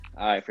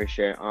All right, for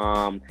sure.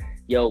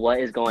 Yo, what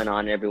is going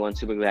on, everyone?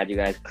 Super glad you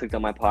guys clicked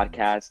on my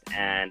podcast.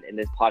 And in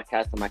this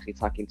podcast, I'm actually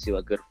talking to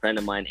a good friend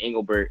of mine,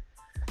 Engelbert.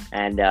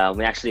 And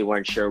we actually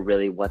weren't sure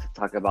really what to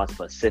talk about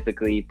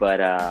specifically, but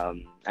I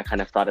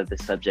kind of thought of the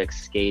subject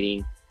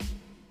skating.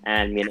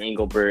 And me and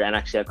Engelbert, and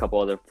actually a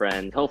couple other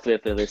friends, hopefully,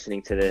 if they're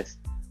listening to this,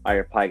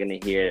 are probably going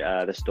to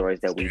hear the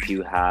stories that we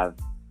do have.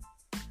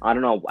 I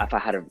don't know if I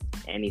had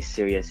any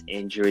serious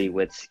injury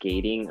with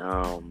skating.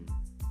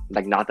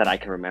 Like, not that I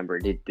can remember.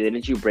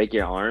 Didn't you break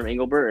your arm,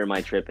 Engelbert, or am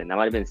I tripping? That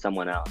might have been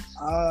someone else.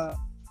 I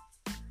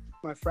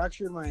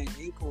fractured my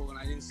ankle when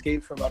I didn't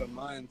skate for about a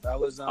month. I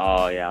was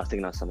Oh yeah, I was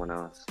thinking of someone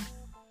else.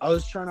 I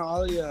was trying to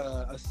ollie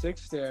a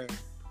six stair,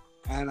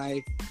 and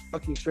I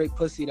fucking straight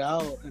pussied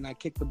out, and I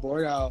kicked the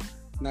board out,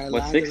 and I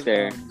What landed, six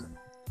stair?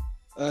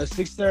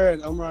 Six stair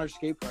at El Mirage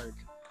Skate Park,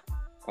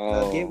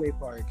 Oh, Gateway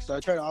Park. So I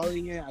tried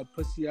ollieing it, I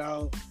pussied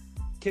out,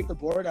 kicked the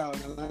board out,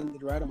 and I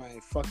landed right on my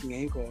fucking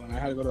ankle, and I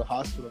had to go to the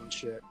hospital and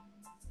shit.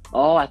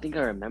 oh, I think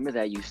I remember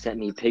that. You sent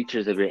me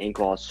pictures of your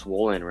ankle all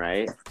swollen,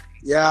 right?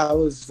 Yeah, I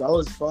was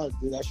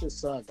fucked, dude. That shit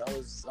sucked. I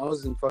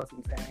was in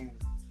fucking pain.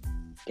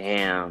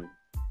 Damn.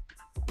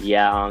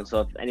 Yeah.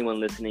 So if anyone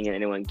listening and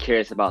anyone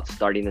curious about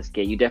starting to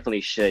skate, you definitely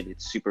should.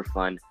 It's super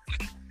fun.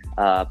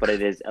 But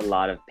it is a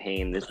lot of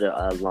pain. There's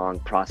a long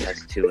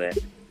process to it.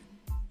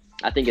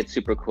 I think it's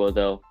super cool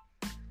though.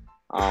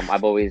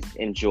 I've always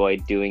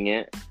enjoyed doing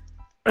it.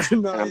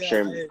 No, And I'm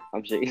sure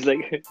he's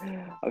like,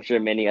 I'm sure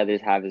many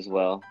others have as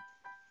well.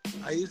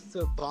 I used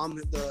to bomb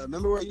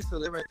remember where I used to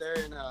live right there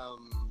in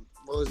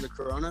what was it,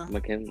 Corona?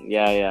 McKinley.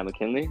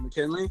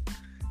 McKinley.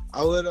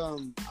 I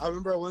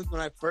remember once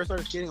when I first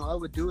started skating, all I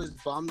would do is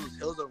bomb those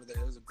hills over there.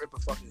 There was a grip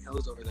of fucking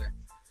hills over there.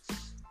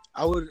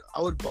 I would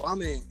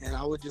bomb it, and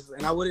I wouldn't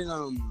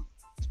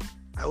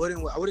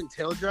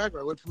tail drag, or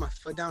I would put my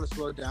foot down to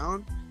slow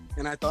down,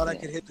 and I thought I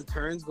could hit the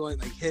turns going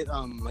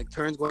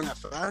turns going that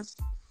fast.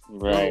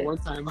 Right. Well, one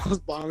time I was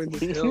bombing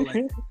this hill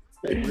like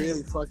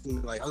really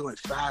fucking, like I was going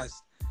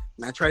fast.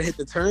 And I try to hit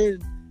the turn,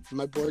 and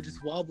my board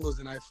just wobbles,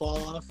 and I fall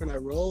off, and I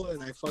roll,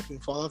 and I fucking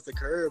fall off the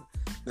curb.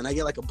 And I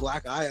get like a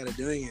black eye out of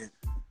doing it.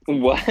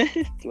 What?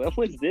 What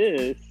was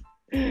this?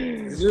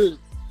 Dude,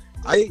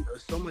 I ate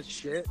so much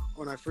shit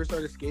when I first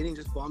started skating,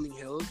 just bombing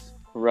hills.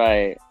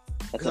 Right.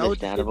 That's 'Cause I would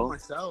just skate by understandable.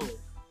 myself.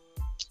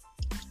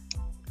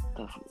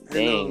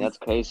 Dang, that's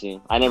crazy.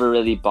 I never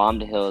really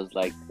bombed hills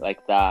like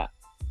that.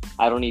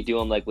 I'd only do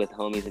them like with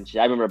homies and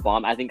shit. I remember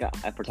I think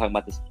if we're talking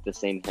about the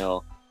same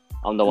hill,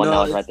 I'm the one No,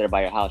 that was right there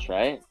by your house,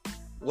 right?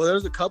 Well, there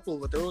was a couple,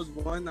 but there was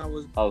one that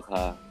was.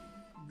 Okay.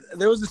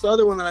 There was this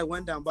other one that I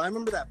went down, but I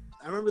remember that.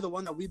 I remember the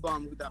one that we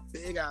bombed with that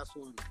big ass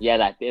one.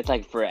 Yeah, it's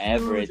like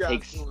forever. Huge It ass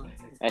takes one.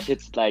 that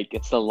shit's like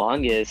it's the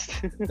longest.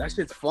 That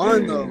shit's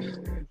fun though.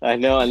 I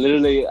know. And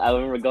literally, I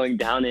remember going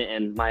down it,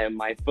 and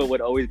my foot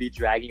would always be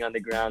dragging on the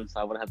ground, so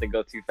I wouldn't have to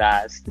go too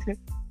fast.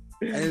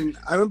 And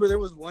I remember there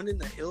was one in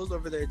the hills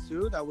over there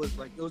too. That was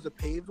like, it was a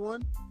paved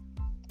one.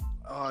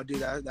 Oh, dude,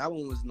 that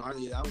one was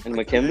gnarly. That was In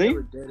like, McKinley? I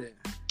never did it.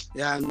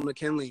 Yeah, in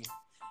McKinley.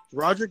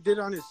 Roderick did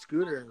it on his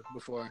scooter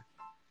before.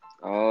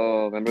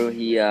 Oh, remember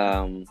he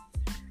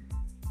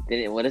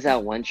what is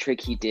that one trick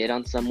he did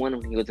on someone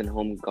when he was in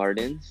Home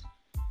Gardens?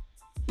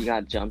 He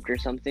got jumped or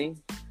something.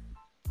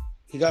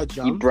 He got He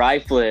jumped. bri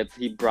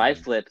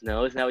flipped.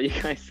 No, isn't that what you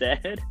guys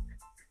said?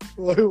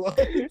 What?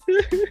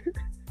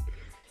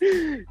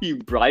 He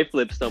bri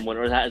flipped someone,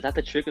 or is that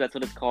the trick? That's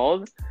what it's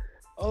called.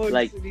 Oh,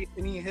 Like-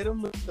 and he hit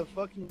him with the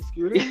fucking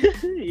scooter.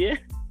 Yeah.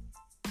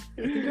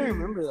 I think I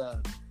remember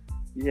that.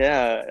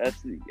 Yeah,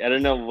 I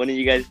don't know. One of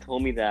you guys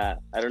told me that.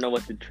 I don't know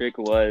what the trick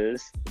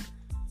was.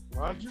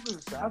 Roderick was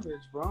a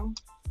savage, bro.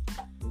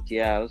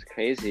 Yeah, it was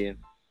crazy.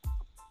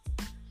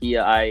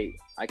 I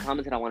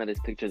commented on one of his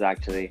pictures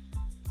actually,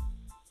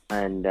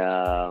 and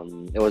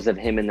it was of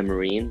him in the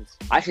Marines.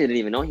 I actually didn't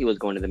even know he was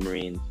going to the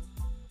Marines.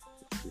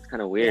 It's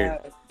kind of weird.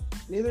 Yeah,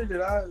 neither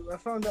did I. I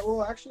found out.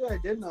 Well, actually, I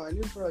did know. I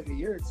knew for like a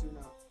year or two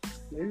now.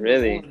 Maybe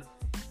Really? before.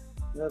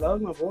 Yeah, that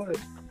was my boy.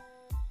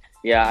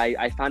 Yeah,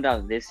 I found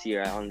out this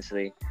year,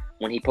 honestly,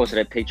 when he posted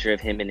a picture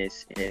of him in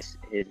his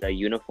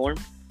uniform.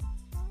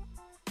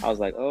 I was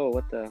like, oh,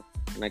 what the?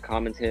 And I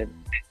commented.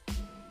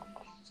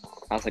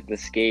 I was like, the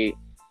skate.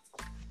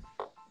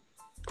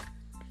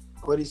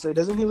 What did he say?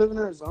 Doesn't he live in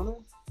Arizona?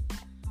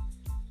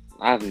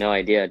 I have no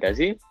idea. Does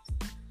he?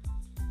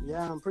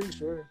 Yeah, I'm pretty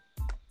sure.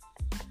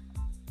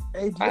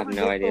 Hey, do you I have ever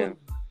no get idea.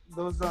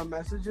 Those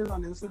messages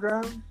on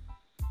Instagram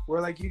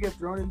where like you get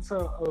thrown into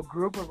a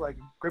group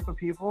of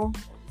people,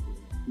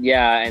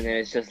 Yeah, and then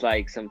it's just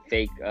like some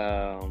fake.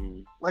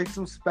 like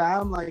some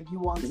spam, like you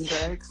want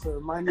sex or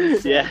my name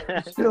sex,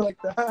 Yeah. shit like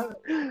that.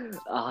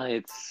 Oh,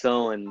 it's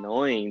so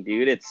annoying,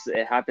 dude. It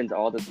happens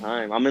all the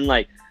time. I'm in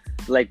like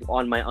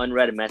on my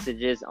unread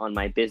messages on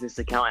my business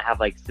account. I have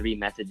like 3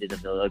 messages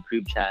of the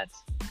group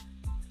chats,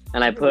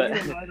 and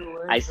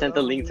I sent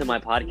the link to my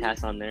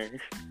podcast on there.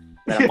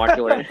 Gotta mark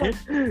it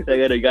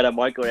whatever. You gotta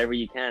mark it wherever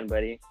you can,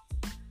 buddy.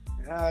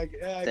 Yeah,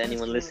 To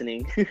anyone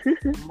listening.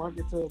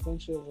 Market to a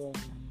bunch of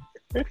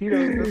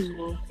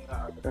pedos.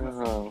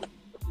 Oh.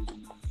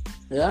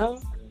 Yeah.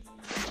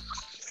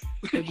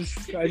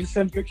 I just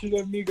sent pictures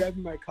of me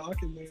grabbing my cock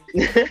in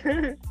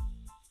there.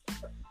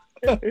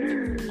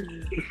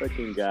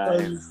 Fucking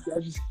guy.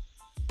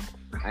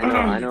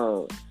 I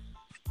know.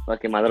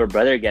 Fucking my little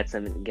brother gets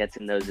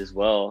in those as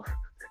well.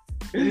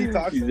 He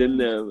talks He's to in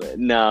them.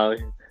 No,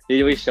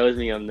 he always shows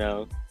me them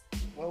though.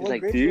 Well, He's what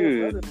like, grade is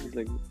your dude. brother He's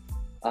in?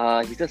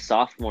 like, he's a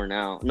sophomore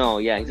now. No,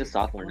 yeah, he's a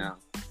sophomore now.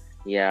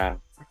 Yeah.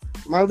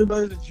 My older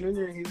brother's a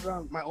junior. He's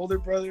my older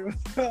brother.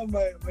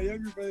 my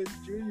younger brother's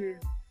a junior.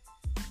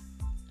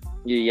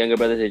 Your younger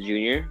brother's a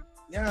junior?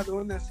 Yeah, the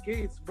one that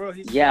skates, bro.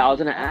 Yeah, I was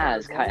gonna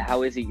ask,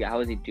 how is he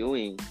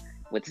doing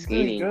with He's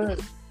skating? doing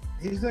good.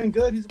 He's doing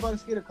good. He's about to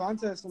skate a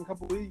contest in a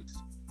couple weeks.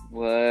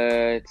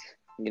 What?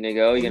 You gonna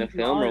go? You gonna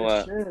film or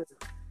what? Shit.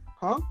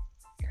 Huh?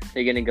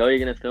 You gonna go? You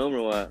gonna film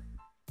or what?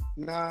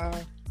 Nah.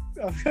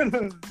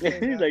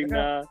 He's like,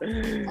 nah.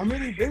 I'm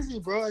really busy,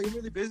 bro. I'm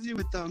really busy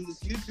with this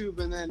YouTube,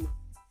 and then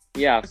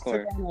Yeah, I of just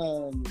course. took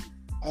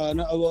on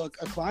a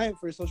client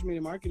for social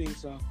media marketing.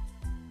 So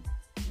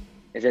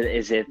Is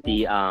it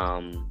the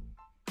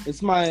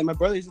it's my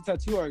brother. He's a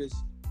tattoo artist.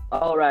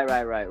 Oh, right.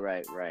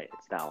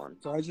 It's that one.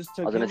 So I just I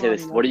took. was gonna him say on,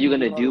 this. and What are you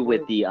that's gonna a do lot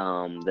with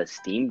of the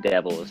Steam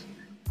Devils?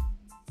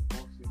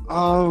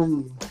 work.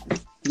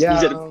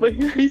 Yeah.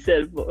 He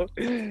said,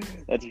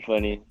 that's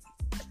funny.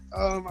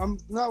 I'm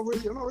not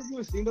working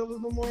with Steam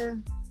Devils no more.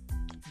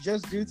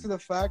 Just due to the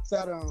fact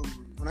that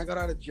when I got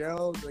out of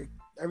jail, like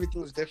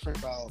everything was different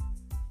about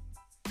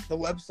the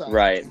website.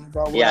 Right. and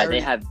about what Yeah, I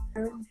they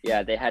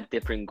already- they had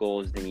different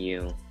goals than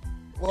you.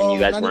 Well, you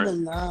guys not weren't?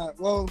 even that.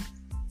 Well,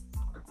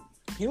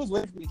 he was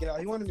waiting for me to get out.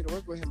 He wanted me to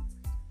work with him,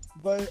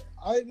 but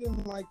I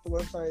didn't like the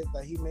website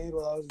that he made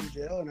while I was in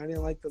jail, and I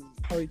didn't like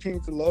how he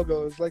changed the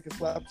logo. It was like a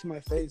slap to my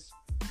face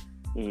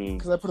Mm,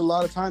 because I put a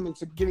lot of time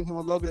into giving him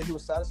a logo that he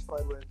was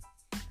satisfied with,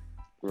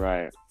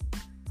 right.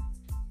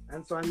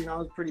 and so I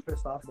was pretty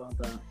pissed off about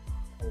that.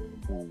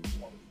 Mm.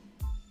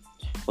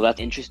 Well,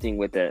 that's interesting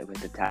with the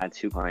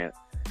tattoo client.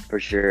 For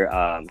sure.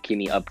 Keep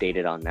me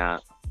updated on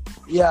that.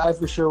 Yeah, I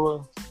for sure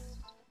will.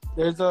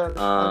 There's a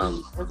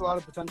lot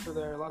of potential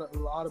there. A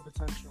lot of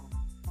potential.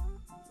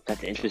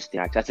 That's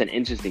interesting. That's an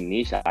interesting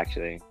niche,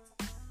 actually.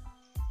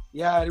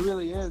 Yeah, it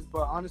really is.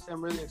 But honestly,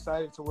 I'm really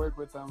excited to work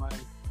with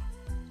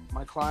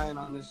my client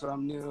on this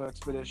new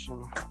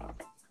expedition.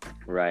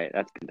 Right.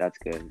 That's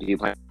good. Do you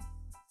plan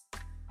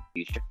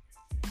future?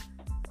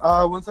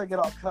 Once I get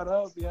all cut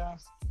up, yeah.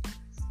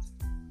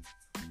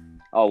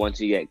 Oh,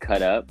 once you get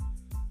cut up.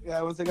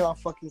 Yeah, once I get all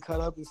fucking cut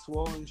up and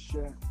swollen and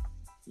shit.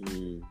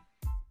 Mm.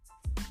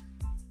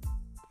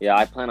 Yeah,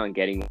 I plan on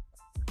getting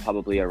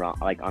probably around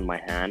like on my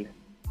hand.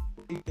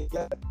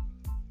 Yeah.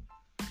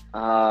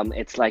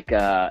 It's like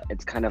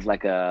it's kind of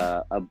like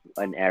an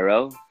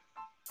arrow,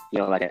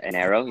 like an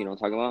arrow. You know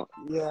what I'm talking about?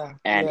 Yeah.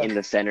 And yeah. in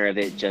the center of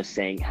it, just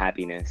saying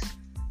happiness.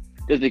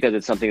 Just because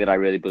it's something that I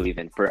really believe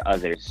in. For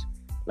others,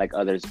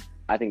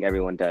 I think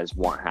everyone does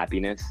want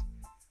happiness.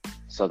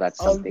 So that's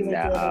something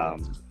that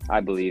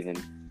I believe in.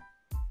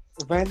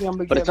 If anything, I'm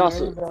gonna But get it's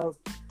also- Maryville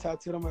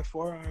tattooed on my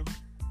forearm.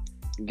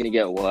 You're gonna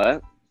get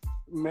what?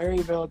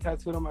 Maryville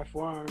tattooed on my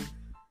forearm.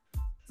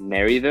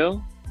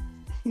 Maryville?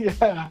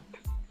 Yeah.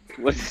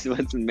 What's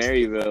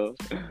Maryville?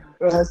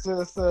 That's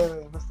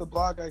the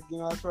block.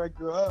 That's where I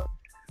grew up.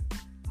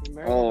 In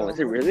Oh, is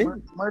it really?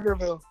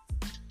 Murderville.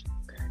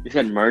 You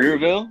said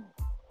Murderville?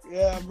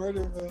 Yeah,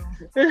 Murderville.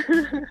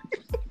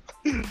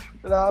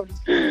 But I'm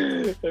just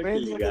kidding.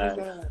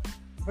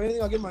 If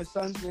anything, I'll get my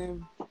son's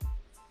name.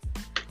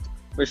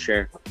 For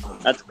sure.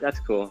 That's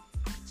cool.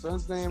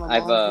 Son's name.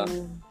 I've, mom's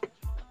name.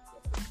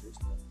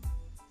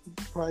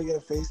 Probably get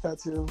a face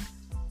tattoo.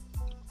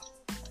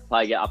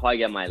 I'll probably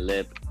get my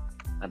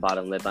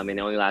bottom lip. I mean,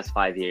 it only lasts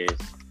 5 years.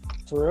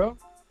 For real?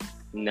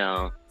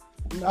 No.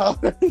 No.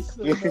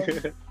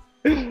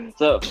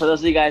 So for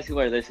those of you guys who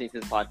are listening to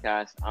this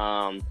podcast,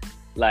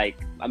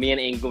 me and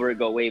Engelbert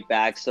go way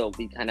back, so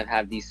we kind of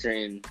have these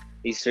certain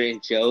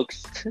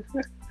jokes.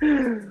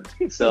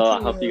 So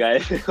I hope you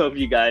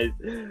guys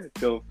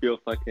don't feel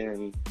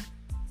fucking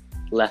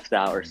left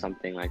out or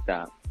something like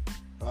that.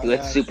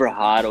 It's super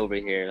hot over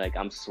here. Like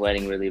I'm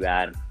sweating really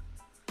bad.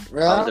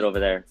 How is it over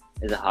there?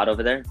 Is it hot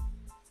over there?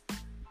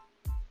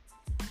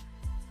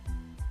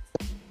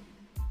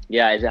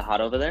 Yeah, is it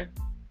hot over there?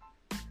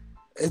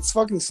 It's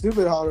fucking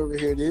stupid hot over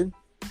here, dude.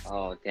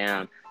 Oh,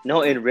 damn.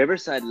 No, in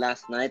Riverside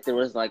last night, there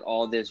was like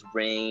all this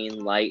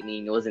rain,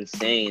 lightning. It was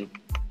insane.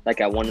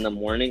 Like at 1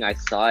 a.m, I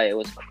saw it. It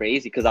was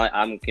crazy because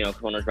I'm,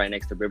 Corona's right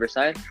next to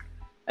Riverside.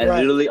 And Right.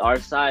 literally our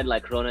side,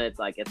 like Corona, it's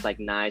like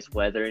nice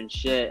weather and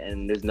shit.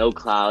 And there's no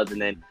clouds.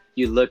 And then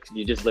you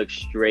just look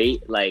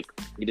straight. Like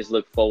you just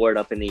look forward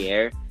up in the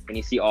air and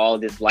you see all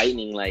this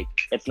lightning. Like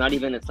it's not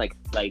even, it's like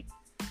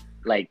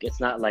it's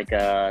not like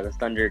the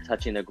thunder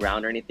touching the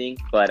ground or anything,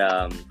 but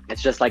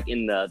it's just like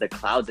in the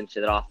clouds and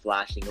shit, they're all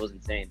flashing. It was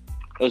insane.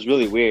 It was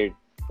really weird.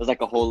 It was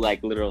like a whole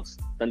like literal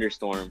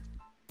thunderstorm,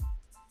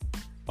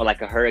 or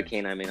like a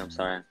hurricane. I mean, I'm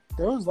sorry.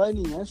 There was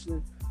lightning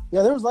yesterday.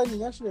 Yeah, there was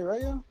lightning yesterday,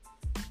 right? Yeah.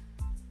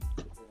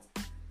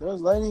 There was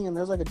lightning and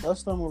there's like a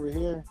dust storm over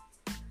here.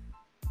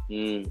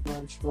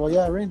 Mm. Well,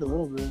 yeah, it rained a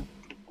little bit.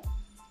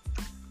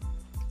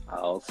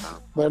 Okay.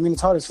 But I mean,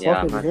 it's hot as fuck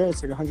Yeah, over here.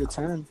 It's like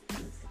 110.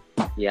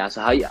 Yeah.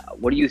 So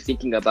what are you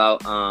thinking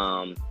about?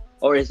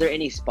 Or is there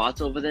any spots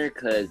over there?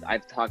 Cause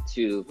I've talked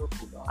to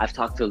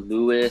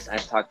Lewis.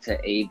 I've talked to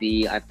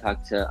AB. I've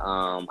talked to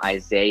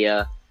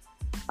Isaiah.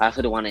 I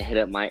also want to hit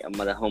up my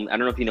mother home. I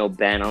don't know if you know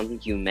Ben. I don't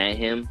think you met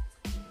him.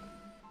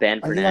 Ben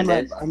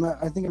Fernandez.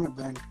 I think I'm at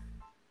Ben.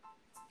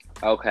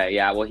 Okay,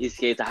 yeah. Well, he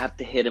skates. I have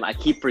to hit him. I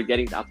keep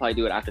forgetting. I'll probably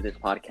do it after this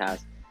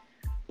podcast.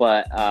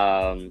 But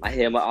I hit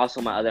him. Also,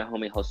 my other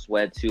homie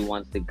Josue too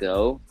wants to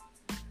go.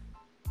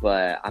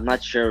 But I'm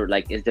not sure.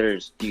 Like,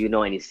 do you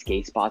know any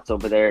skate spots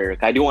over there?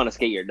 I do want to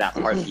skate that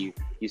park you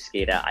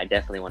skate at. I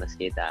definitely want to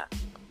skate that.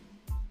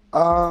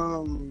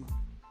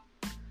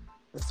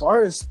 As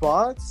far as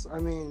spots, I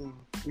mean,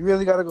 you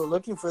really got to go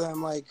looking for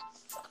them, like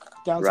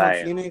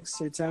downtown Phoenix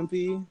or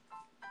Tempe.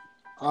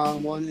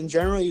 Well, in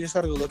general, you just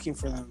got to go looking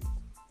for them.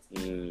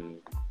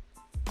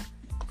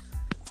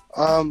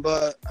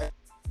 But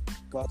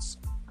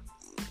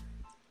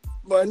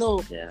I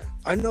know. Yeah.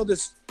 I know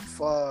this.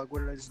 Fuck. What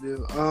did I just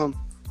do?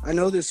 I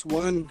know this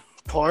one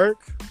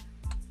park.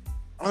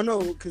 I don't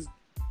know, cause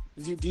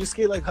do you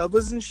skate like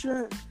hubbas and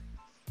shit?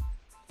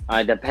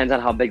 It depends on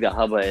how big the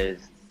hubba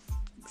is.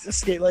 Just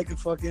skate like a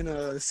fucking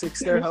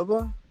 6-stair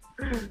hubba.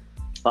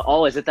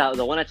 Oh, is it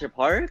the one at your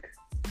park?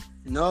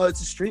 No, it's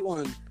a street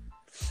one.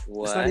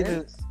 What? It's not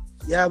even.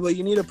 Yeah, but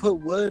you need to put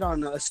wood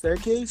on a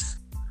staircase.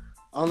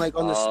 On the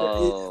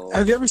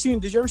stair. Did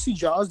you ever see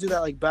Jaws do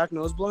that like back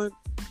nose blunt?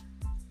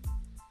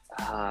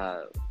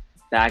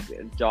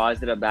 Jaws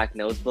did a back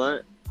nose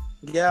blunt?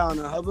 Yeah, on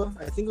a hubba.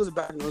 I think it was a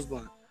back nose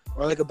blunt.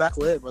 Or like a back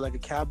lip, or like a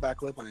cab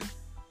back lip on it.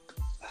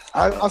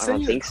 I'll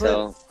send you the clip.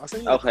 So. I'll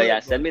send you the Okay, clip, yeah,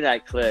 send me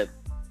that clip.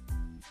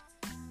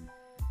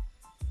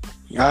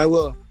 Yeah, I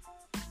will.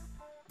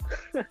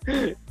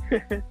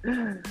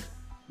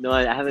 No,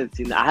 I haven't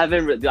seen that. I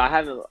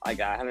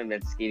haven't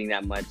been skating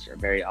that much or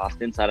very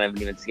often, so I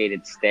haven't even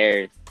skated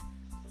stairs.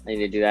 I need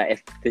to do that.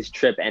 If this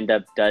trip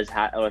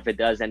if it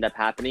does end up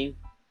happening,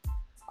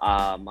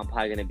 I'm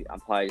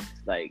probably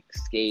like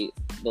skate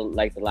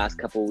the last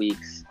couple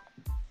weeks,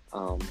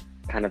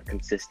 kind of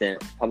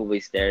consistent. Probably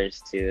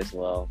stairs too as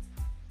well.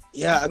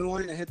 Yeah, I've been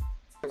wanting to hit.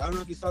 I don't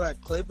know if you saw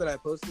that clip that I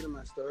posted in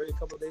my story a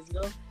couple days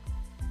ago.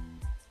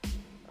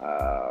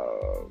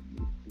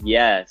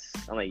 Yes.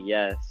 I'm like,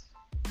 yes.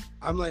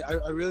 I'm like,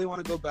 I really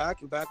want to go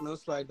back and back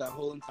nose slide that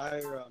whole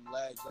entire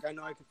ledge. Like, I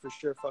know I could for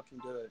sure fucking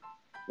do it.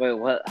 Wait,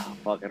 what? Oh,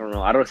 fuck, I don't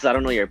know. I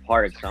don't know your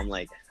park, so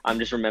I'm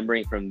just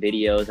remembering from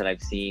videos that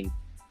I've seen.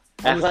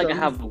 I feel like I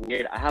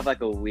have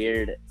like a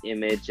weird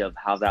image of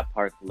how that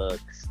park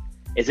looks.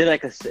 Is it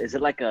like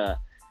a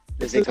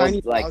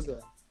tiny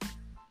plaza.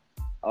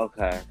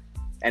 Okay.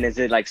 And is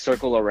it like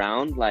circle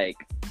around? Like,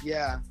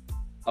 yeah.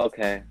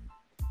 Okay.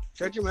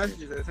 Check your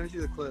messages. I sent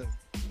you the clip.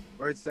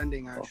 Or it's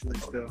sending actually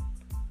still.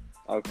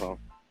 Okay.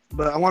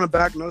 But I want to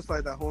back nose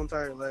slide that whole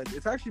entire ledge.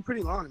 It's actually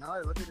pretty long. Now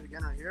I look at it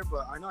again right here,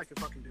 but I know I can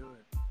fucking do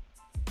it.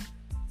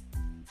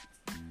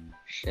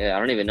 Shit, I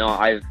don't even know.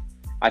 I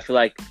feel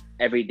like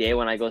every day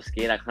when I go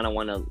skate, I kind of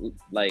want to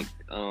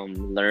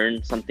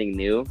learn something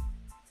new,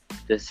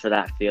 just for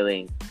that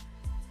feeling.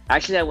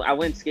 Actually, I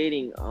went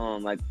skating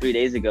like 3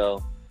 days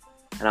ago,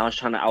 and I was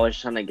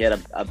trying to get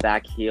a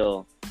back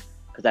heel,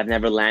 because I've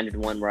never landed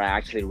one where I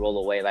actually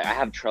roll away. Like, I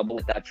have trouble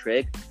with that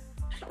trick.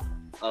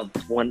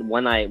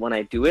 When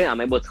I do it, I'm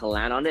able to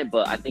land on it,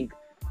 but I think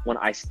when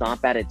I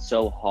stomp at it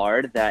so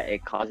hard that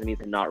it causes me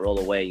to not roll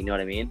away. You know what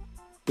I mean?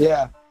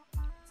 Yeah.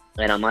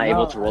 And I'm not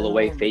able to roll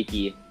away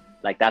fakie.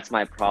 Like, that's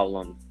my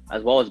problem,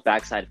 as well as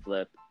backside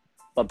flip.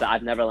 But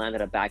I've never landed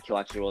a back heel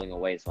actually rolling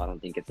away, so I don't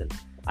think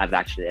I've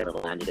actually ever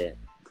landed it.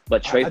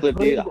 But tray flip,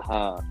 dude,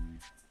 I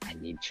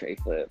need tray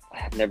flip. I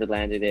have never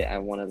landed it. I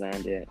want to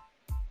land it.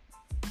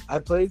 I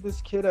played this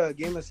kid a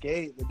game of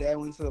skate the day I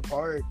went to the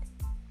park,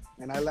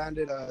 and I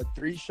landed a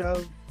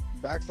 3-shove,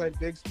 backside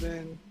big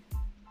spin,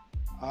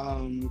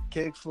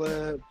 kick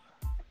flip,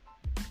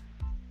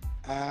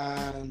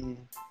 and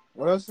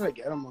what else did I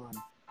get him on?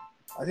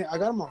 I think I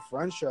got him on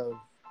front shove,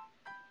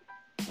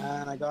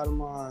 and I got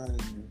him on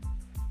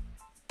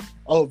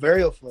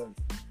varial flip.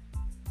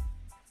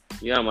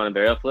 You got him on a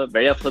varial flip?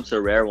 Varial flip's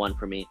a rare one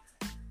for me.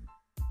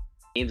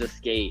 Games of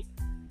skate,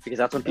 because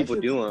that's when people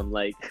do them.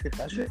 Like,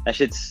 that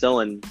shit's so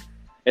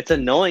it's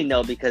annoying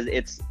though, because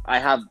it's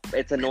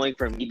annoying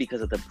for me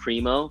because of the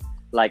primo.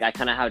 Like, I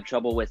kind of have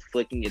trouble with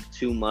flicking it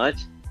too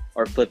much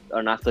or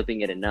not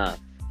flipping it enough.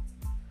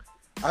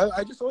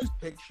 I just always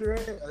picture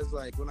it as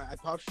like when I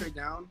pop straight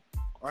down,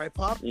 or I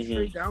pop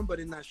straight down but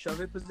in that shove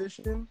it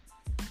position,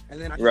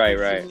 and then I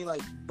just me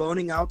like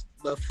boning out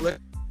the flip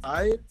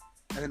side,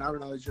 and then I don't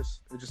know, it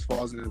just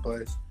falls into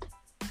place.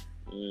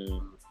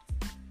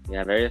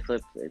 Yeah, varial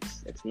flip,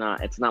 it's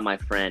not my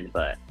friend,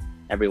 but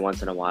every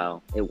once in a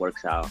while it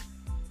works out.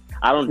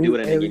 I don't do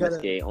it in a game of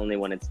skate, only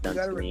when it's done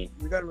to me.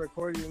 We gotta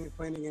record you when you're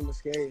playing a game of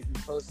skate and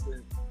post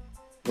it.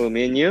 Who,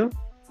 me and you?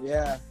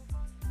 Yeah.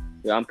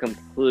 Yeah, I'm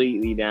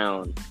completely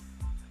down.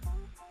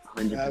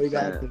 100%. Yeah, we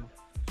got to.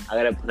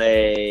 I gotta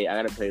play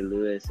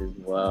Lewis as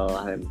well.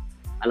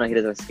 I know he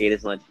doesn't skate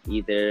as much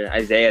either.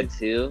 Isaiah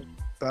too.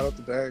 Battle at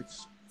the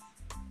barracks.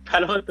 I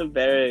don't want the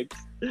barracks.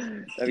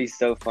 That'd be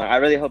so fun. I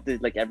really hope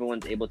that like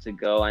everyone's able to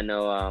go. I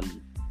know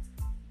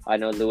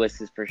Lewis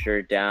is for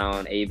sure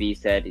down. AB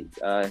said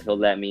he'll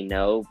let me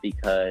know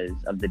because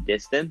of the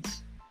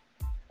distance,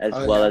 as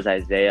well as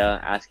Isaiah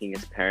asking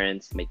his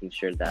parents, making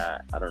sure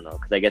that I don't know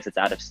because I guess it's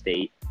out of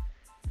state.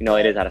 You know,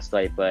 it is out of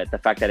state, but the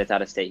fact that it's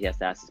out of state, he has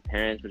to ask his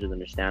parents, which is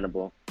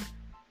understandable.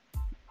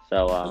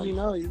 So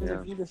even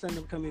if you just end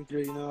up coming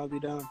through, I'll be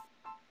down.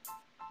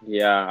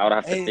 Yeah, I would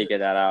have to figure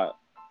that out.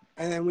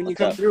 And then when you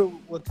come through,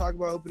 we'll talk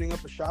about opening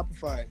up a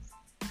Shopify.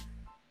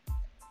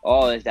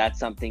 Oh, is that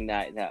something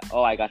that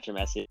oh, I got your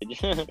message.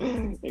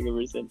 Thank you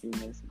for sending a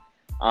message.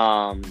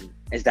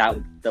 Is that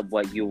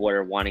what you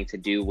were wanting to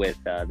do with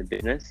the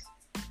business?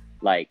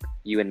 Like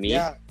you and me?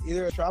 Yeah,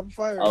 either a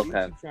Shopify or a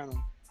YouTube channel.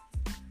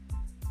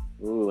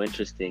 Ooh,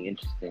 interesting.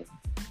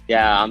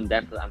 Yeah, ooh,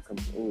 that's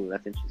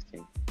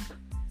interesting.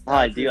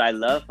 Oh, dude, I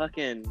love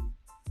fucking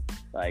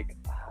like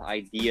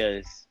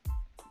ideas.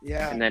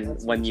 Yeah. And then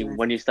when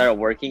you start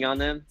working on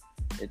them,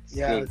 it's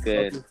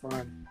good.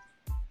 Fun.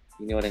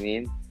 You know what I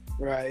mean?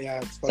 Right.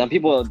 Yeah. It's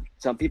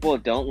some people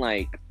don't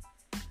like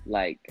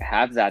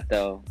have that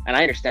though, and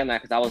I understand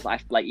that because I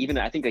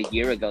think a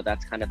year ago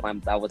that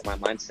was my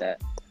mindset.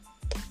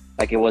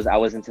 Like I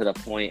wasn't to the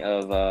point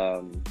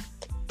of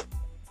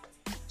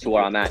to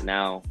where I'm at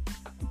now.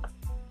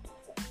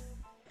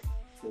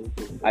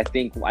 I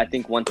think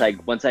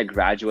once I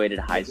graduated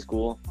high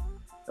school,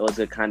 it was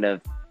a kind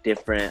of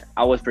different.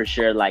 I was for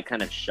sure like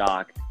kind of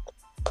shocked.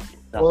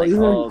 I was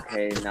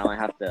okay, now I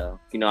have to,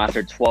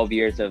 after 12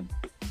 years of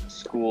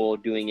school,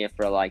 doing it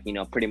for like,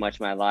 pretty much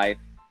my life,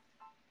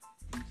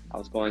 I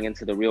was going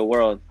into the real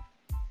world.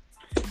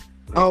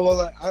 Oh,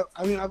 well,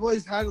 I mean, I've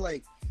always had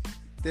like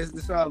this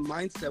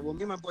mindset. Well,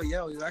 me and my boy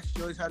Yale, we've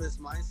actually always had this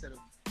mindset of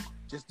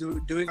just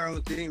doing our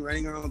own thing,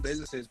 running our own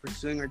businesses,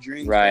 pursuing our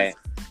dreams. Right.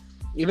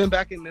 Even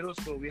back in middle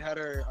school, we had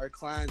our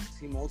clans,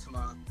 Team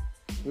Ultima.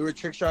 We were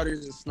trick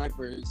shotters and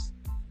snipers.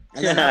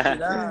 And then after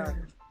that,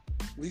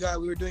 we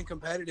were doing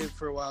competitive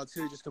for a while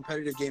too, just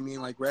competitive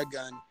gaming like Red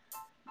Gun.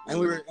 And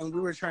we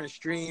were trying to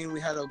stream. We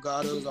had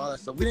Elgatos, all that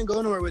stuff. We didn't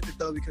go nowhere with it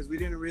though because we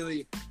didn't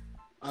really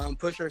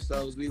push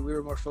ourselves. We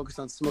were more focused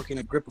on smoking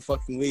a grip of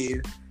fucking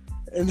weed.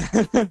 And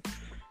then,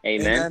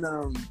 Amen.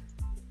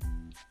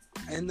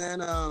 And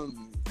then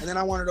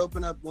I wanted to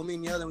open up. Well, me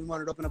and the other, we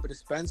wanted to open up a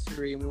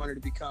dispensary, and we wanted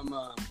to become.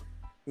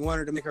 We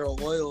wanted to make our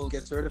oil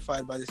get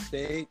certified by the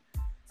state,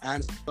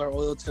 and sell our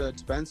oil to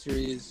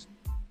dispensaries.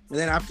 And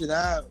then after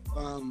that,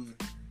 and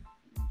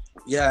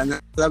then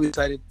we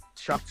decided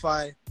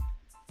Shopify.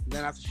 And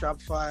then after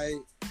Shopify,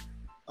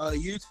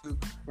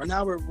 YouTube. Right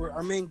now, we're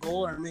our main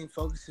goal, our main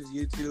focus is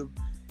YouTube.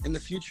 In the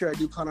future, I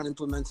do plan on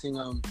implementing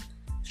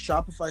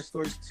Shopify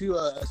stores to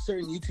a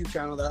certain YouTube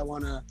channel that I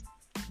want to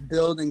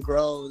build and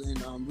grow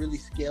and really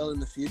scale in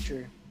the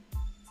future.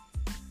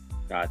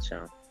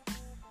 Gotcha.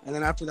 And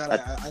then after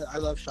that, I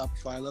love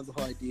Shopify. I love the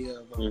whole idea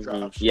of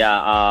dropshipping.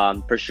 Yeah,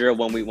 for sure.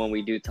 When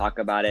we do talk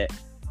about it,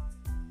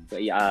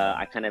 but yeah,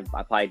 I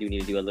probably do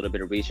need to do a little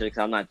bit of research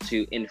because I'm not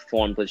too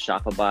informed with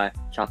Shopify.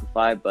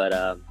 But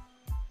I'm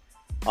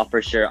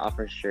for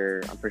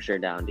sure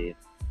down, dude.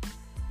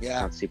 Yeah,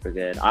 sounds super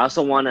good. I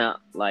also wanna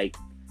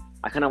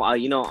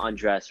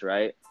Andres,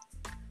 right?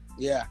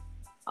 Yeah.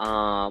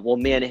 Well,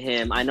 me and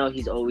him, I know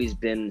he's always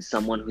been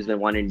someone who's been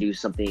wanting to do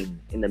something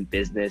in the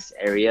business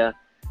area,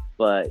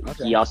 but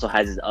he also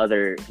has his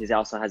other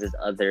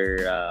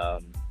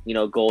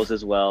goals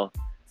as well.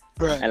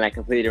 Right. And I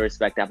completely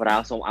respect that. But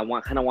I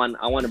want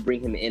to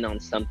bring him in on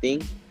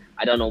something.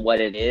 I don't know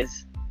what it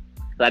is,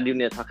 but I do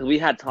need to talk because we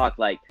had talked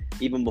like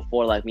even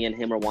before, like me and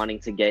him are wanting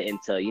to get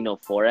into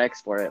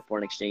forex,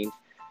 foreign exchange.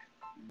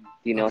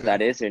 Do you know what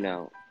that is or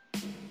no?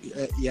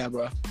 Yeah,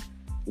 bro.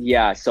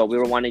 Yeah, so we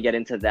were wanting to get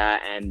into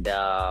that, and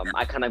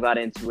I kind of got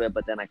into it,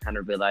 but then I kind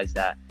of realized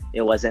that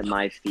it wasn't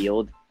my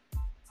field,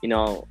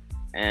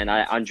 and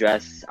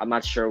Andres, I'm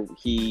not sure,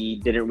 he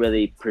didn't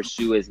really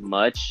pursue as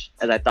much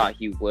as I thought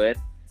he would,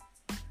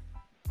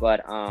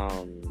 but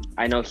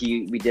I know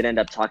we did end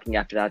up talking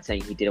after that,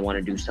 saying he didn't want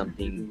to do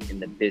something in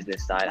the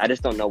business side. I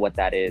just don't know what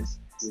that is,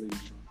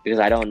 because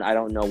I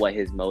don't know what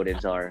his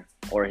motives are,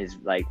 or his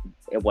like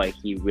what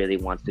he really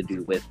wants to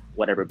do with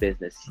whatever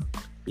business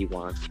he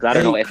wants. Because I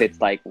don't know if it's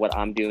like what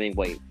I'm doing,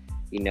 or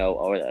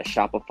a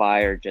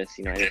Shopify, or just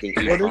anything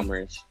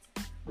e-commerce.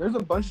 There's a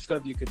bunch of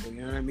stuff you could do.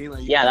 You know what I mean?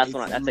 Like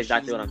that's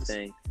exactly what I'm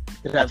saying.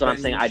 That's what I'm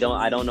saying. I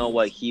don't know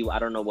what he would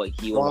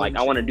like.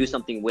 I want to do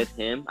something with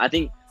him. I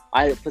think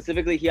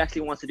he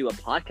actually wants to do a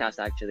podcast.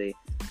 Actually,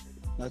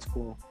 that's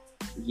cool.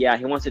 Yeah,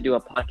 he wants to do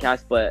a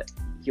podcast, but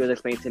he was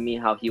explaining to me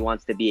how he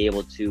wants to be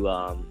able to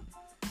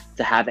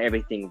have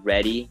everything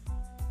ready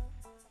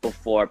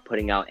before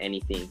putting out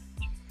anything,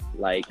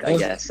 like I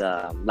guess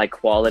like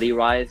quality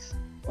wise.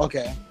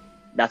 Okay,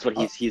 that's what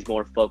he's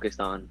more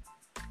focused on.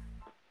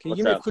 Can you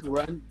give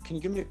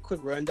me a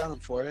quick rundown on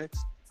forex?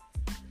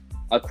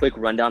 A quick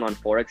rundown on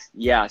forex?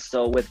 Yeah.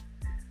 So with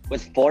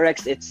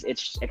forex, it's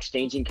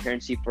exchanging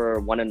currency for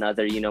one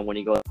another. When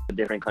you go a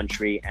different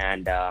country,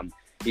 and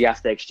you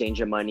have to exchange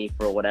your money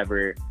for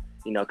whatever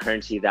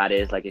currency that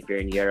is. Like if you're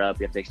in Europe,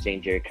 you have to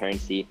exchange your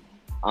currency.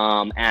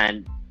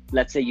 And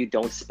let's say you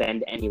don't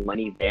spend any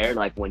money there.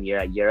 Like when you're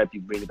at Europe,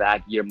 you bring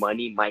back your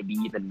money might be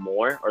even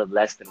more or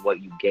less than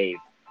what you gave.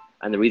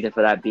 And the reason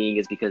for that being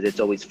is because it's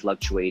always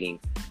fluctuating.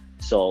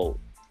 So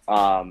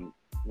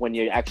when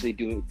you're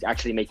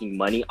actually making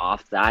money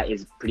off that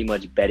is pretty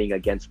much betting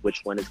against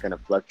which one is going to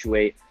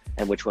fluctuate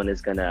and which one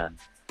is going to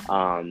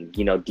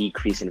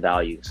decrease in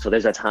value. So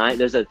there's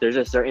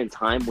a certain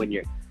time when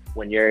you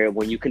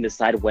can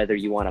decide whether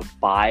you want to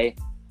buy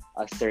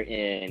a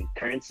certain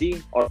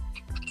currency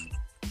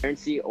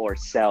or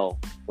sell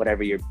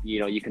whatever you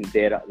can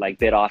bid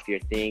off your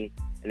thing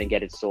and then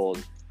get it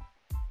sold.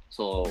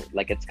 So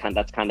like that's kind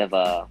of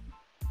a,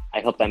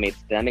 I hope did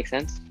that make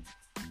sense?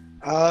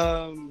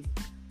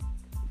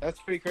 That's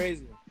pretty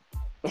crazy.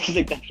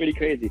 Like that's pretty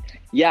crazy.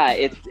 Yeah,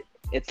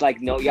 it's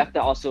like, no, you have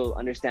to also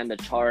understand the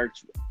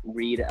charts,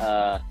 read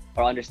or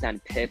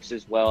understand pips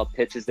as well.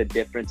 Pips is the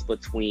difference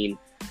between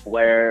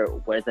where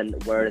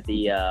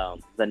the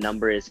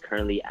number is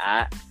currently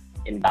at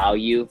in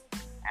value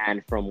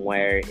and from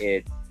where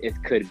it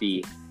could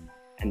be.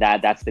 And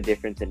that's the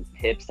difference in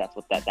pips.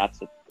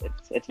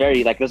 It's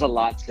very, like, there's a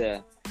lot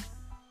to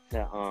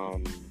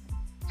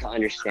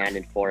understand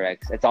in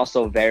Forex. It's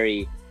also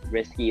very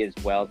risky as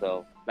well,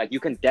 though. Like, you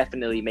can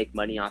definitely make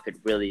money off it,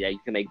 really. Like, you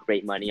can make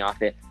great money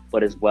off it,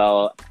 but as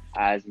well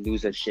as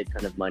lose a shit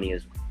ton of money.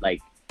 Is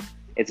like,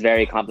 it's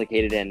very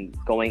complicated, and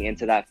going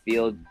into that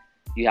field,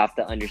 you have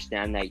to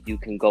understand that you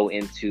can go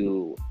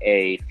into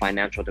a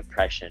financial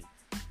depression.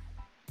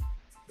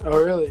 Oh,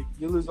 really?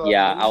 You lose a lot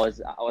Yeah, of money?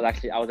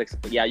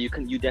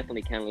 you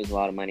definitely can lose a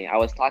lot of money. I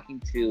was talking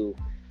to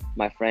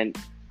my friend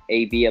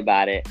AB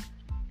about it,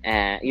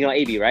 and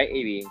AB, right?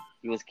 AB,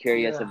 he was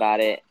curious about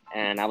it,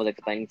 and I was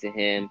explaining to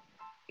him,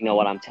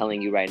 what I'm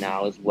telling you right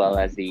now, as well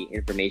as the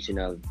information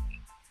of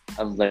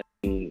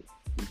learning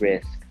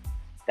risk,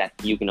 that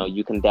you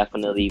can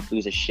definitely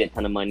lose a shit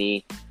ton of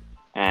money,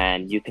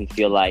 and you can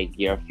feel like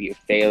you're a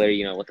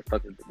failure. What the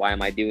fuck? Why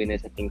am I doing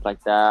this? And things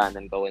like that, and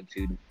then go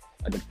into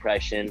a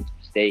depression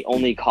state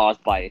only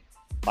caused by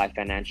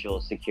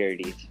financial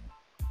securities.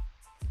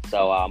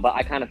 So, but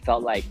I kind of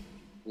felt like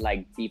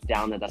deep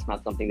down that's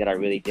not something that I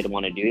really did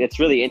want to do. It's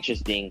really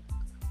interesting,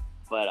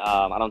 but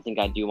I don't think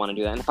I do want to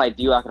do that. And if I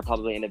do, I could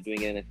probably end up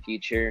doing it in the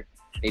future.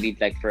 Maybe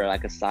like for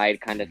like a side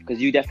kind of,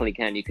 because you definitely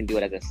can. You can do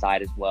it as a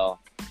side as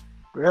well.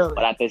 Really?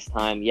 But at this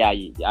time,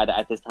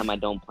 at this time, I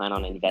don't plan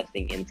on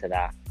investing into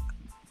that.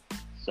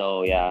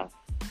 So yeah,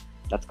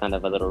 that's kind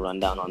of a little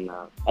rundown on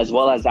that. As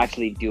well as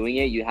actually doing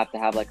it, you have to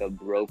have like a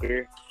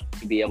broker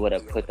to be able to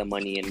put the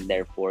money in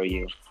there for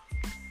you.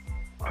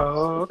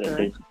 Oh,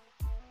 okay.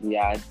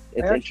 Yeah,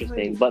 it's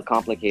interesting, but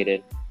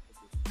complicated.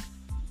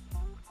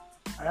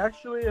 I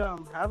actually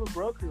have a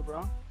broker,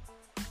 bro.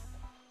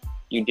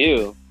 You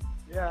do?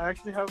 Yeah, I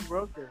actually have a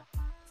broker.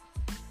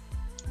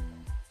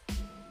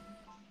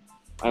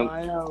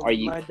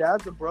 My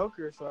dad's a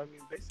broker, so I mean,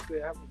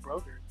 basically, I have a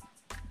broker.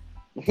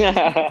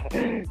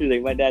 He's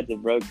like, my dad's a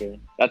broker.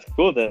 That's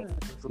cool, though. Yeah,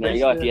 so Now,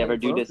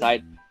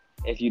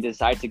 if you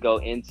decide to go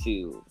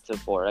into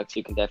Forex,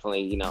 you can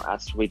definitely,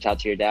 reach out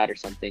to your dad or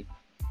something.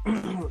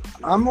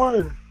 I'm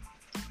more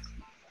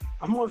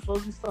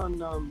focused on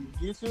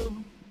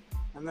YouTube,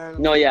 and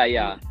then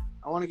I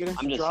want to get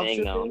into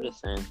dropshipping. I'm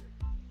just saying.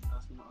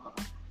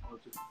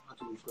 How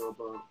do you feel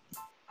about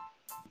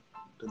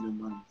the new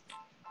money?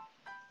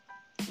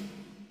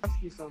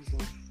 Ask you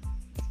something.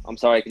 I'm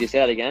sorry. Could you say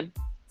that again?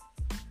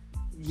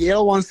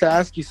 Yale wants to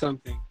ask you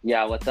something.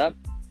 Yeah. What's up?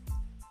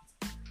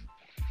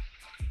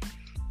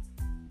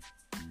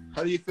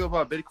 How do you feel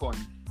about Bitcoin?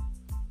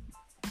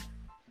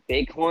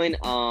 Bitcoin.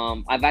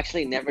 I've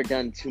actually never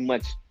done too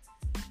much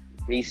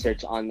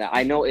research on that.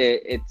 I know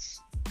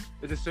it's.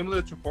 Is it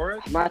similar to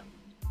Forex?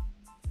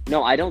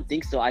 No, I don't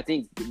think so. I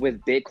think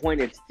with Bitcoin,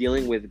 it's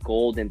dealing with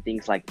gold and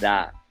things like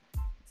that.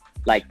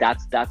 Like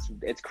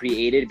it's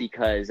created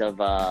because of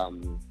I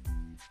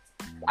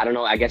don't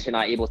know. I guess you're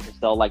not able to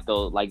sell like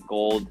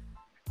gold.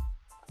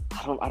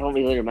 I don't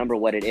really remember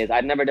what it is.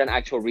 I've never done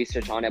actual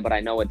research on it, but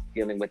I know it's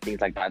dealing with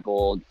things like that,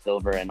 gold,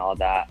 silver, and all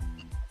that.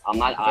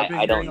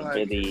 I don't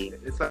really.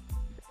 It's like.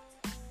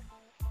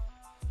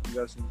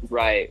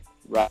 Right.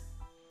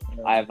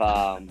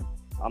 I'm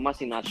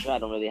honestly not sure. I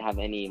don't really have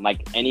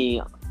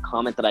any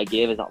comment that I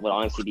give would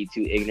honestly be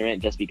too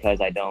ignorant, just because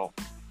I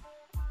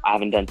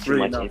haven't done too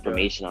much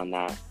information on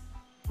that.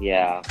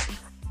 Yeah,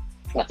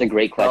 that's a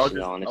great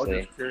question, honestly. I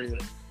was just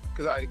curious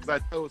because I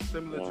thought it was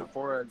similar to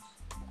Forex.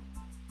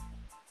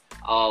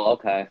 Oh,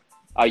 okay.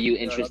 Are you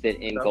interested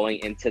in going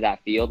into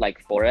that field,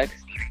 like Forex,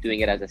 doing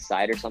it as a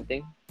side or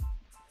something?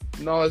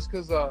 No, it's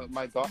because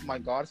my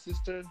god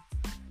sister,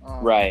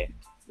 right,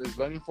 is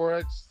learning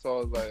Forex,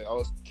 so I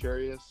was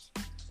curious.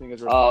 Seeing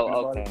as we're talking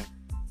about okay. It.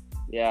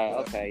 Yeah.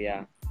 Okay.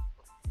 Yeah.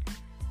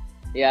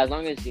 Yeah. As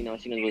long as she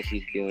knows what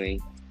she's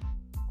doing,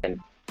 and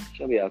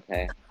she'll be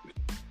okay.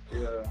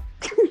 Yeah.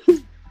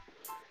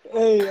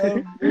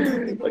 Hey,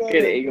 look at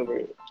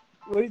Engelbert.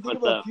 What do you think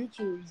about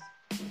futures?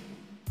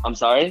 I'm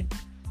sorry.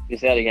 You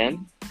say that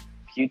again.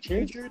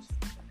 Futures. Futures?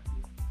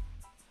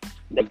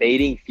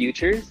 Debating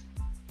futures.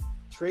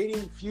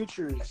 Trading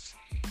futures.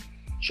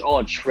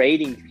 Oh,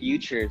 trading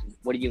futures.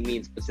 What do you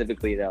mean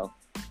specifically, though?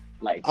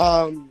 Like,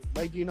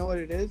 Like, do you know what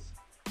it is?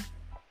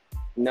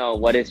 no.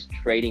 What is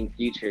trading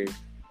futures?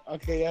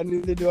 Okay, I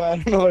neither do I. I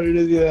don't know what it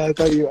is yet. I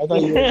thought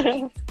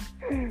you.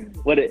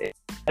 What? I've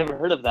never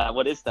heard of that.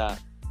 What is that?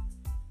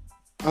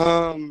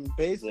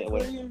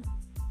 Basically,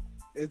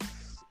 it's.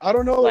 I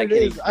don't know what Like,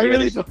 it is. I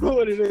really it? don't know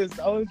what it is.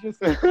 I was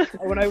just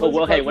when I was.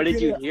 Well, a hey, carpet where did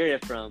you cleaner- hear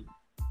it from?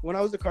 When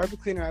I was a carpet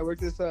cleaner, I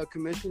worked this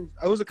commission.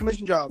 I was a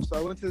commission job, so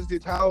I went to this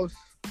dude's house,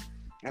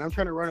 and I'm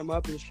trying to run him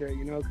up and shit,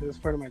 you know, because it's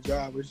part of my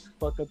job, which is a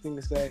fucked up thing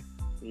to say.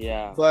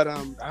 Yeah. But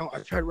I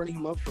tried running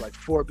him up for like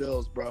 4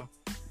 bills, bro.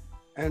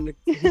 And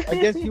I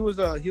guess he was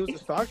a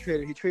stock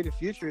trader. He traded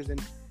futures, and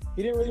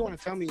he didn't really want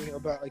to tell me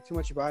about like too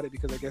much about it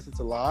because I guess it's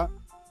a lot.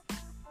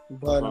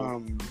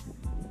 But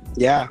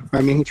yeah,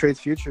 I mean he trades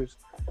futures.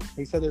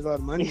 He said there's a lot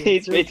of money. He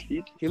trades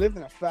futures? He lived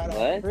in a fat What?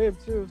 ass crib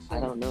too. So. I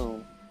don't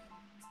know.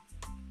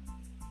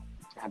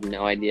 I have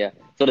no idea.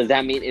 So does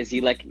that mean is he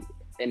like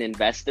an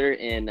investor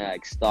in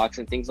stocks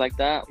and things like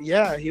that?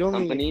 Yeah, he only.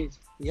 Companies?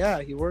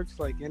 Yeah, he works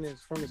like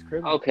from his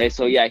crib. Okay,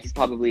 so yeah, he's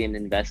probably an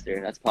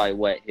investor. That's probably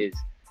what his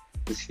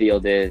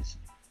field is.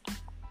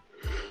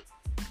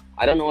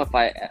 I don't know if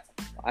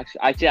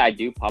actually I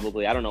do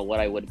probably. I don't know what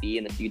I would be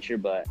in the future,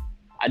 but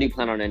I do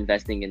plan on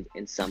investing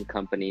in some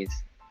companies,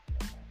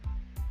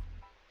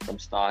 some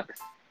stocks.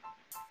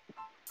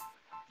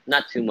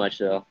 Not too much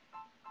though.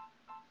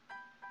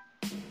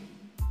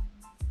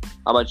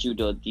 How about you,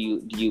 Joe? Do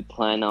you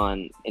plan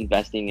on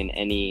investing in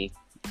any?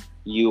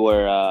 You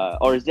were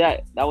or is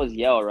that was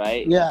Yale,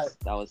 right? Yeah.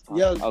 That was Tom.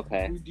 Yeah.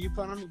 Okay. Do you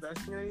plan on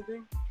investing in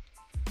anything?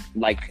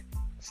 Like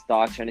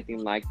stocks or anything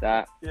like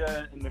that?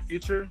 Yeah, in the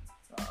future,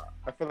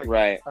 I feel like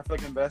Right. I feel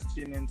like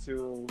investing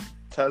into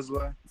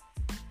Tesla.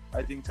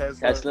 I think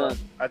Tesla.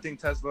 I think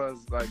Tesla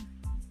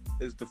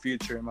is the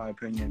future in my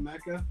opinion.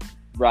 Mecca.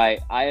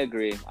 Right. I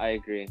agree. I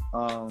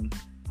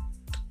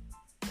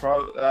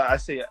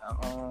say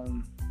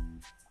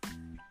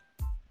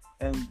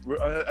and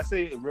I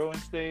say real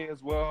estate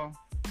as well.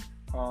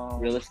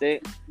 Real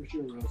estate? For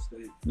sure, real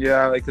estate.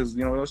 Yeah, like because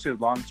real estate is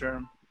long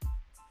term.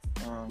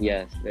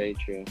 Yes, very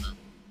true.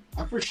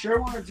 I for sure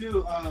want to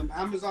do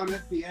Amazon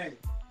FBA.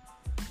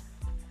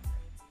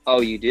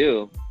 Oh, you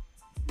do?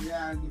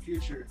 Yeah, in the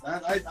future.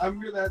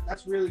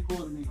 That's really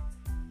cool to me.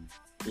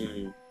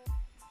 Mm.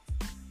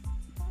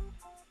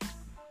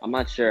 I'm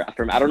not sure.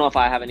 I don't know if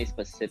I have any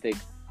specific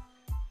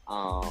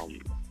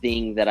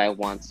thing that I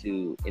want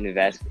to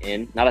invest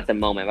in. Not at the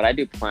moment, but I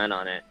do plan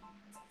on it.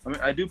 I mean,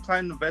 I do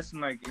plan to invest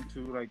in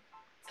into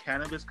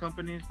cannabis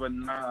companies, but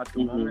not at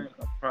the moment.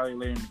 Probably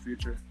later in the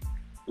future.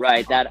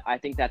 Right. I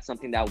think that's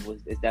something that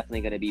is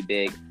definitely going to be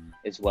big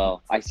as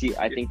well. I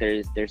think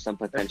there's some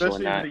potential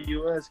especially in that. in the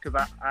U.S.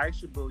 because I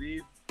actually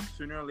believe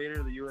sooner or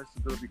later the U.S.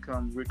 is going to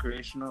become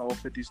recreational, all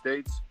 50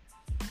 states.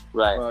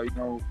 Right.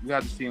 We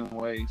have to see in a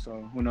way.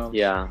 So who knows?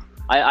 Yeah.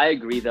 I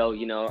agree though.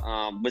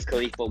 Wiz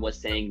Khalifa was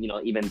saying,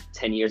 even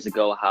 10 years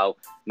ago how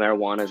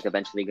marijuana is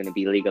eventually going to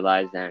be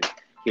legalized, and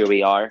here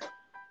we are.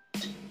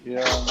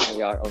 Yeah. Here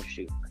we are. Oh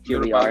shoot. Here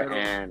we are,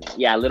 and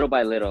yeah, little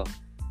by little.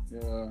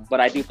 Yeah.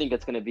 But I do think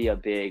it's going to be a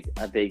big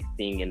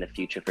thing in the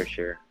future for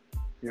sure.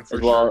 Yeah, for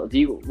well,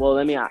 sure.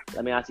 let me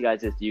ask you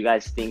guys this: do you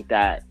guys think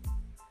that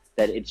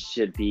it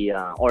should be,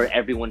 or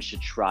everyone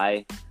should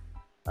try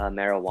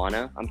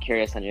marijuana? I'm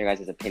curious on your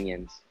guys'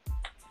 opinions.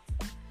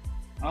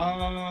 I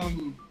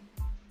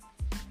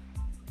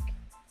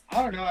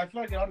don't know. I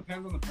feel like it all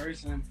depends on the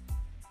person.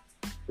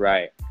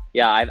 Right.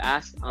 Yeah, I've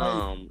asked.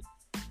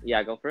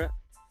 Yeah, go for it.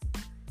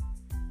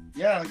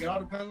 Yeah, like it all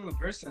depends on the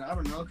person. I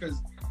don't know,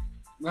 cause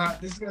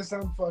this is gonna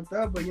sound fucked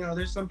up, but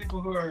there's some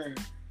people who are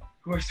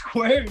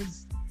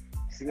squares.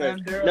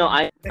 And no,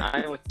 I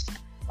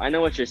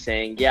know what you're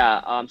saying.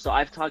 Yeah. So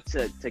I've talked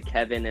to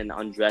Kevin and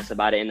Andres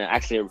about it in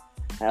actually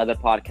another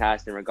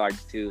podcast in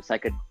regards to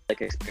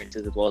psychedelic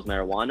experiences as well as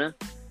marijuana.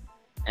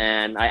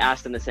 And I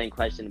asked them the same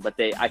question, but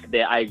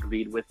I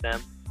agreed with them.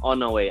 Oh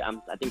no, wait,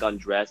 I think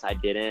Andres I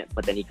didn't,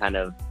 but then he kind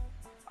of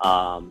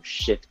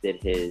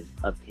shifted his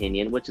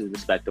opinion, which is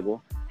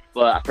respectable.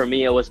 But for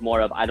me, it was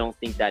more of I don't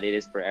think that it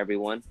is for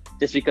everyone,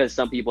 just because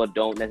some people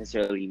don't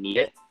necessarily need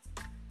it.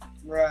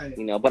 Right.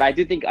 But I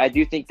do think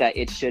that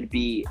it should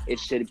be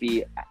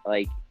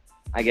like,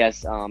 I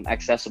guess,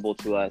 accessible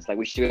to us. Like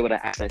we should be able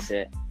to access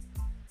it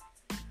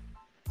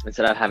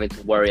instead of having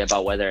to worry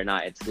about whether or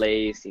not it's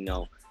laced,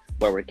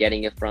 where we're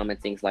getting it from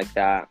and things like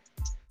that.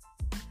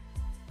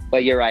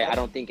 But you're right. I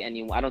don't think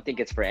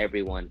it's for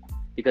everyone,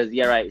 because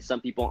you're right.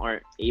 Some people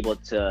aren't able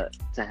to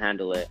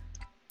handle it.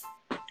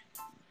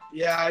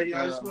 Yeah, I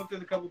just looked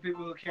at a couple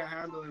people who can't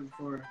handle it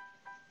before.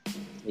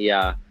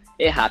 Yeah,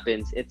 it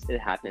happens. It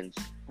happens.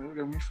 What did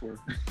you get me for?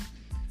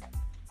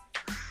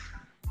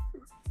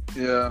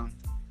 Yeah,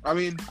 I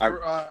mean,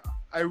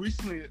 I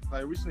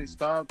recently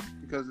stopped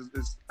because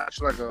it's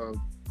actually like a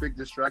big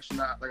distraction.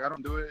 I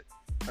don't do it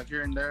like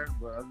here and there,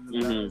 but other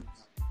than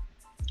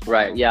that,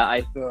 Right.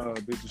 Yeah.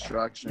 The big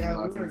distraction.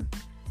 Yeah,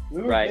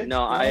 we were Right. big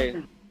No,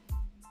 smokers.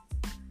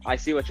 I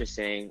see what you're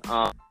saying.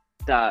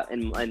 That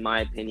in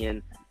my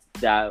opinion,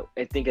 that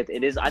I think it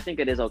is. I think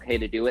it is okay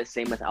to do it.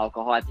 Same with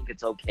alcohol. I think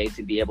it's okay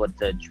to be able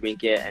to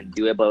drink it and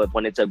do it, but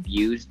when it's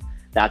abused,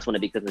 that's when it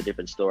becomes a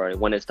different story.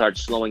 When it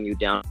starts slowing you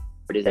down,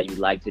 what it is that you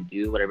like to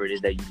do, whatever it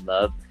is that you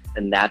love,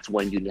 and that's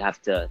when you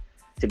have to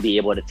be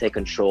able to take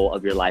control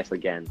of your life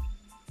again.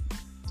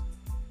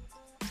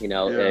 You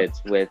know,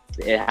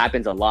 it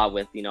happens a lot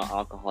with, you know,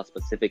 alcohol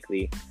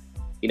specifically.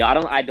 You know,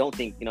 I don't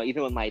think, you know,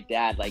 even with my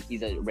dad, like,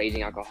 he's a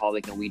raging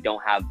alcoholic and we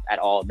don't have at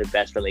all the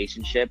best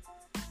relationship.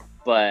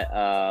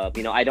 But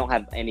you know, I don't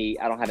have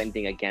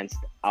anything against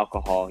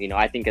alcohol. You know,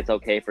 I think it's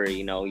okay for,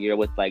 you know, you're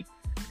with like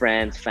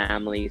friends,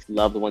 families,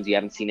 loved ones you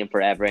haven't seen in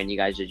forever, and you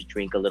guys just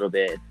drink a little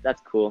bit.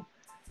 That's cool.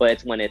 But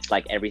it's when it's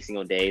like every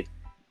single day,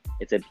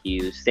 it's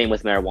abused. Same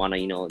with marijuana.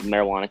 You know,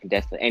 marijuana can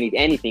definitely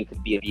anything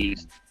could be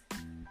abused.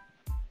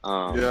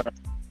 Yeah,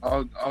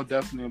 I'll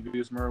definitely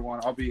abuse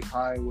marijuana. I'll be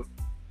high with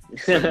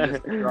 7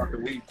 days throughout the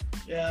week.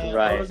 Yeah,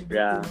 Right, I was addicted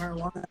yeah. to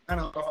marijuana and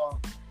alcohol.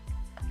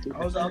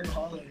 I was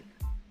alcoholic.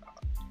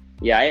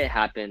 Yeah, it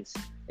happens.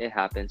 It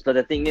happens. But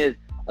the thing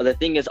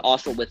is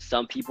also with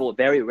some people,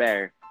 very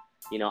rare.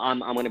 You know, I'm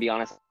gonna be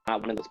honest. I'm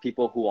not one of those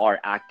people who are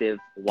active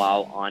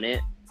while on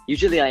it.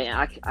 Usually,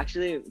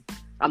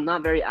 I'm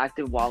not very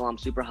active while I'm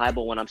super high.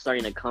 But when I'm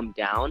starting to come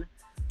down,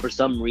 for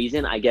some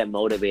reason, I get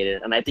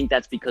motivated, and I think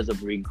that's because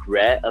of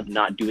regret of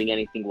not doing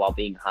anything while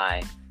being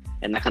high,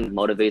 and that kind of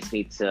motivates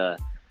me to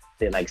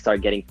like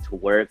start getting to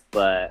work.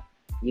 But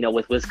you know,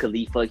 with Wiz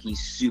Khalifa, he's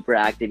super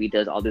active. He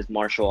does all this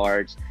martial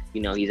arts.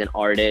 You know, he's an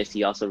artist.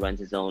 He also runs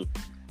his own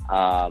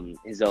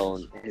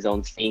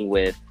thing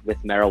with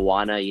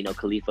marijuana. You know,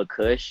 Khalifa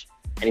Kush,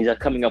 and he's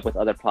coming up with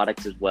other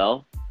products as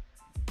well.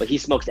 But he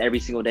smokes every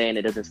single day, and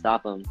it doesn't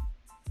stop him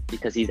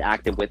because he's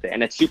active with it,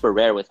 and it's super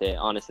rare with it.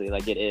 Honestly,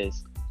 like, it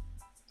is.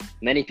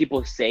 Many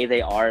people say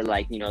they are,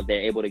 like, you know,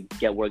 they're able to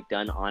get work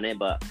done on it,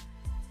 but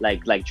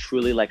like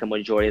truly, like, a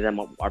majority of them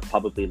are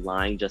probably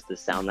lying just to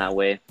sound that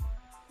way.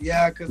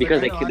 Yeah,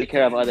 because like, they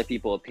care of other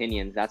people's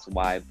opinions. That's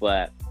why.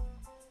 But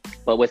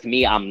with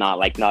me, I'm not,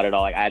 like, not at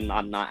all. Like, I'm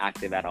not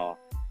active at all.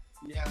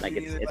 Yeah, like,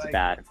 it's like,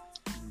 bad.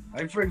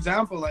 Like, for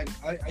example, like,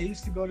 I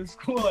used to go to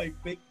school like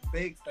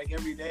baked like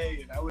every day,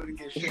 and I wouldn't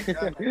get shit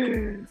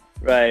done.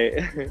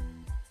 Right.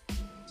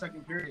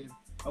 Second period,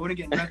 I wouldn't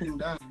get nothing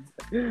done.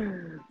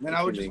 Then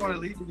I would just want to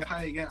leave and get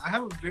high again. I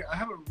have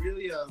a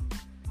really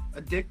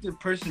addictive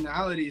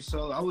personality,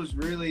 so I was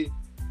really,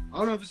 I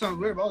don't know if it sounds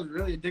weird, but I was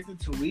really addicted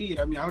to weed.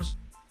 I mean, I was.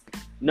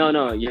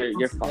 No, you're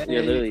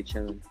literally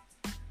chilling.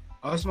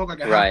 I would smoke like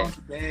a half ounce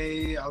a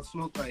day. I would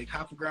smoke like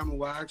half a gram of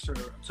wax or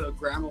to a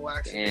gram of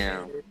wax.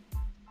 Damn.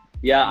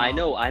 Yeah, I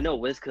know.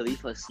 Wiz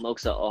Khalifa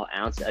smokes an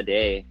ounce a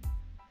day.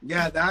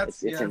 Yeah,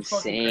 it's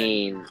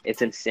insane.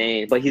 It's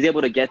insane. But he's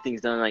able to get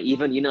things done. Like,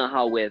 even, you know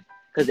how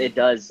because it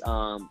does,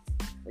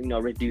 you know,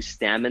 reduce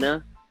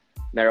stamina.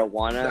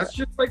 Marijuana. That's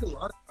just like a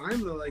lot of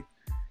time though. Like,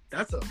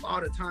 that's a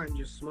lot of time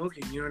just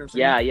smoking. You know what I'm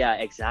saying? Yeah,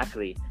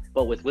 exactly.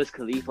 But with Wiz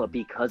Khalifa,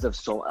 because of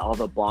all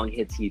the bong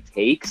hits he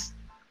takes,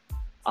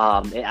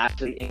 it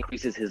actually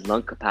increases his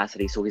lung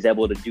capacity. So he's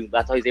able to do.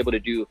 That's how he's able to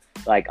do,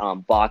 like,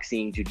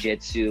 boxing,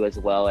 jiu-jitsu, as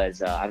well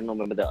as I don't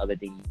remember the other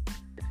thing.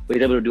 But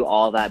he's able to do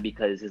all that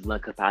because his lung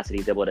capacity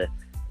is able to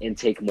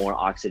intake more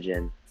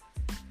oxygen.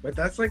 But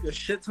that's like a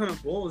shit ton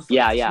of bowls.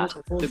 Yeah.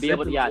 To be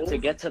able to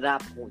get to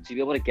that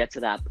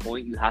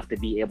point, you have to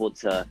be able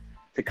to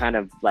kind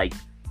of, like,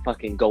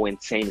 fucking go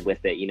insane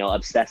with it, you know,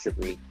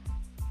 obsessively.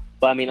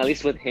 But I mean, at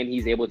least with him,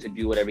 he's able to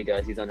do whatever he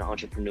does. He's an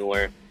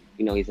entrepreneur,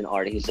 you know, he's an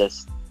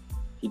artist.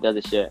 He does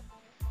the shit,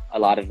 a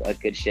lot of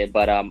good shit.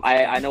 But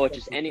I know it's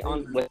just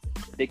with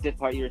addictive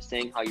part you were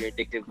saying, how you're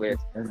addicted with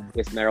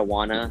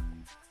marijuana.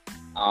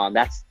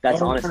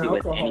 That's honestly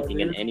with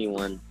anything and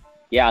anyone.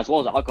 Yeah, as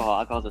well as alcohol.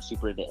 Alcohol is a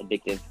super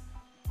addictive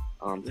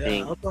thing.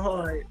 Yeah,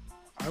 alcohol.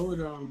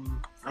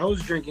 I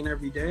was drinking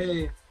every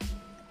day.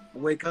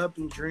 Wake up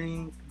and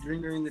drink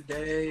during the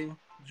day,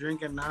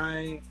 drink at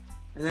night,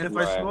 and then if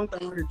I smoked,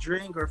 I wanted to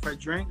drink, or if I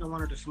drank, I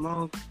wanted to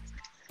smoke.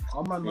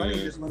 All my money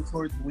just went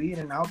towards weed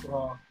and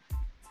alcohol.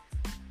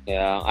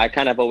 Yeah, I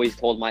kind of always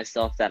told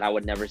myself that I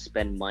would never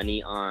spend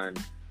money on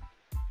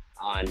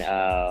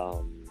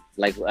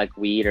like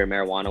weed or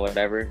marijuana or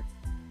whatever.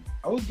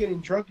 I was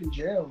getting drunk in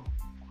jail.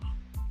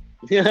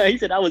 Yeah, he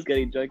said I was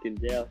getting drunk in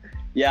jail.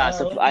 Yeah,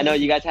 so I know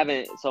you guys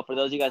haven't. So for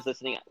those of you guys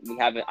listening,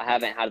 I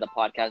haven't had the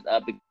podcast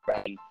up.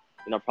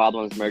 You know,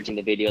 problems merging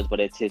the videos,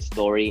 but it's his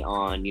story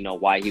on, you know,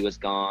 why he was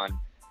gone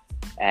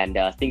and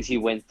things he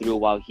went through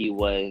while he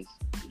was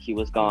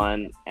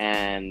gone,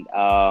 and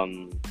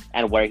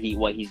what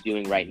he's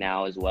doing right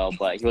now as well.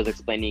 But he was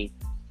explaining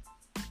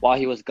while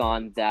he was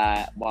gone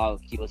that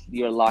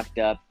you were locked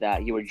up,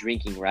 that you were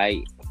drinking,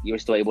 right? You were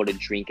still able to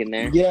drink in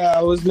there. Yeah,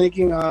 I was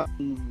making I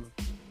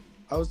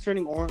was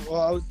turning orange.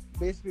 Well, I was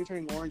basically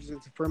turning oranges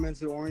into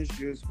fermented orange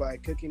juice by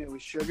cooking it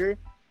with sugar,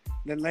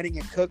 then letting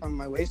it cook on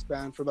my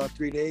waistband for about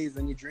 3 days.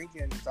 Then you drink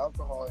it, and it's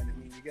alcohol, and I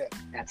mean, you get.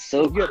 That's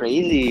so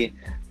crazy.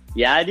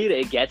 Yeah, dude,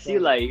 it gets you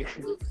like.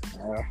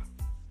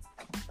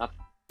 Uh,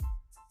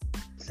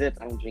 Sip.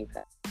 I don't drink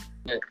that.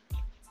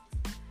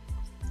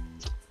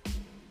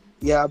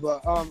 yeah,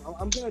 but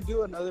I'm gonna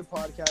do another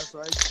podcast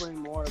where I explain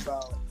more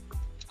about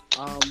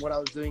what I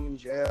was doing in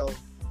jail.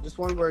 Just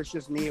one where it's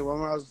just me. What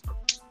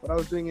I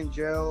was doing in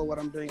jail, what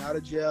I'm doing out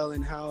of jail,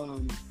 and how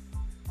I'm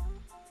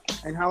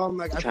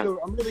like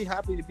I'm really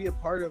happy to be a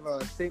part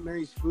of St.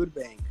 Mary's Food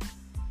Bank.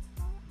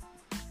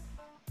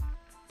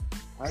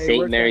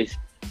 St. Mary's.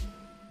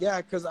 Yeah,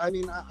 because I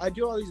mean, I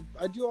do all these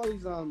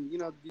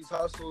these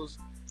hustles,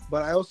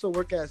 but I also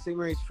work at St.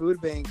 Mary's Food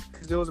Bank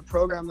because there was a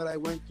program that I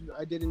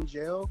did in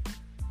jail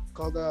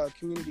called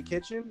Community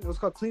Kitchen. It was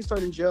called Clean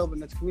Start in Jail, but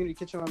it's Community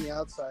Kitchen on the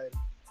outside.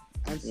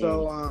 And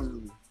so,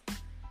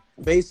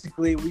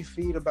 basically, we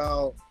feed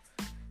about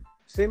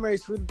St.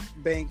 Mary's Food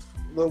Bank,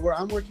 where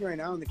I'm working right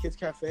now in the Kids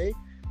Cafe.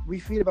 We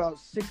feed about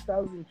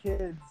 6,000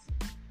 kids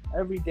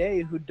every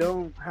day who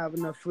don't have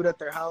enough food at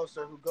their house,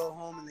 or who go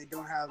home and they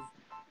don't have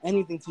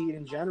anything to eat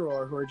in general,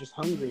 or who are just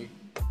hungry.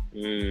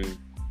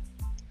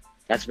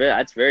 That's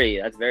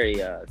very.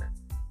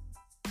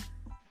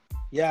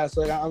 Yeah,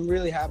 so I'm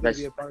really happy to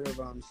be a part of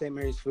St.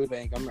 Mary's Food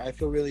Bank. I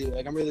feel really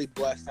I'm really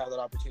blessed to have that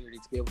opportunity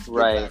to be able to give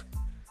back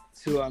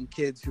to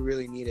kids who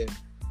really need it.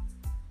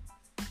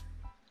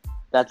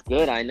 That's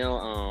good. I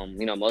know,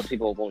 most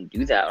people won't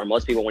do that, or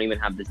most people won't even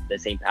have the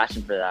same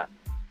passion for that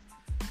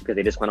because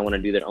they just kind of want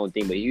to do their own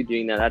thing. But you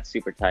doing that, that's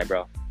super tight,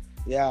 bro.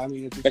 Yeah, I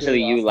mean,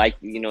 especially you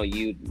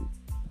awesome.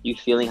 You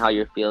feeling how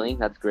you're feeling.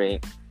 That's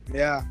great.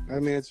 Yeah, I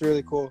mean, it's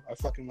really cool. I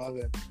fucking love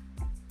it.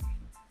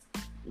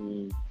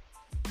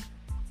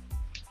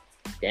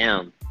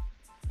 Damn.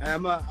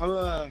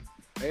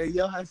 Hey,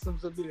 yo has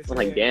something to say. I'm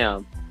like,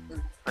 damn.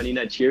 Honey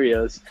Nut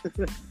Cheerios.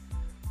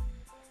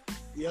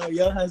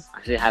 Yo has.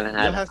 Actually, haven't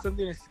had. Yo has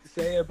something to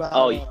say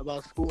about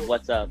school.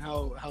 What's up? And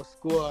how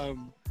school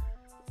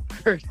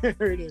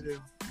hurted him.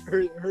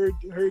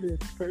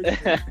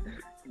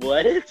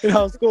 What? And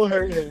how school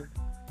hurt him.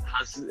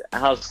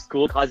 How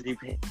school caused you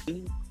pain?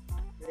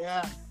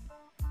 Yeah.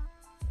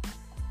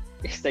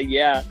 It's like,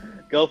 yeah,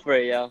 go for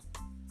it, yo.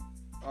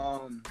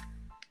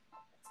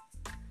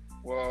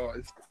 Well,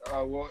 it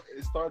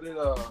started.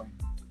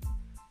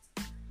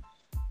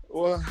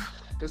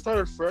 It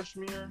started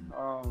freshman year.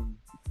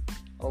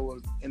 I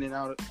was in and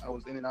out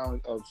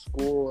of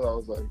school. I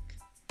was like,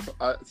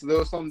 so there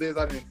were some days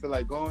I didn't feel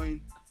like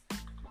going.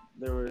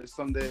 There were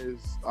some days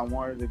I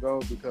wanted to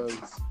go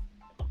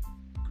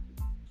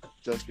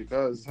just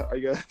because, I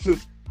guess.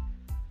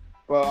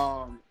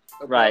 But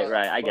right.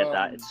 I get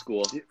that. It's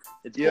school.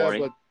 It's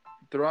boring. But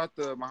throughout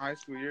my high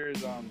school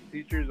years,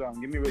 teachers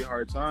give me a really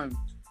hard time.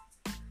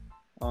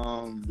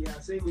 Yeah,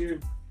 same here.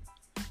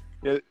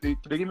 Yeah, they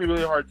give me a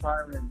really hard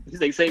time. And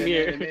he's like, same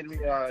here. It made me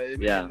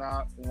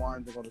not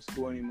want to go to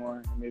school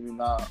anymore. It made me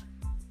not.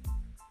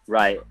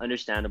 Right,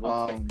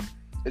 understandable.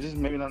 It just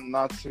made me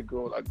not to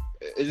go. Like,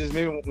 it just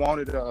made me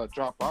wanted to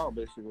drop out,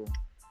 basically.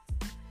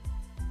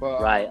 But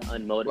right,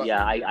 unmotivated.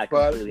 Yeah, I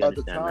completely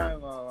understand that.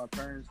 At the time, my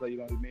parents, they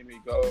made me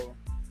go,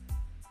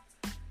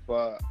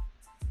 but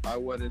I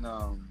wouldn't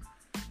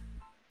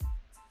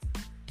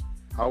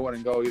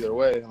go either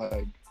way.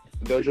 Like,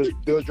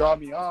 they'll drop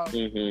me off,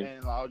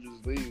 and I'll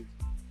just leave.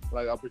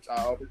 Like, I'll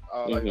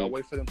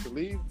wait for them to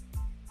leave,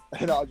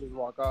 and I'll just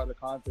walk out of the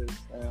contest,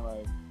 and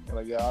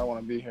like yeah, I don't want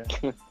to be here.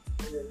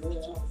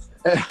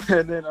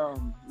 And then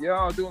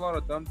I'll do a lot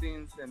of dumb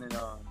things, and then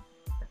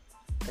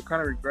I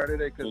kind of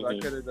regretted it because I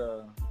could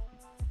have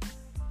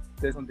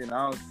did something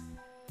else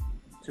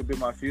to be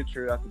my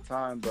future at the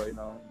time, but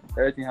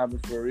everything happens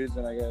for a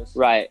reason, I guess.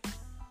 Right.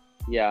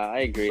 Yeah, I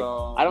agree.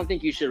 So, I don't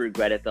think you should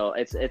regret it though.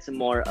 It's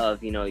more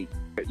of you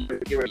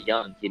were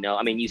young.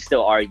 I mean, you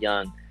still are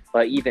young,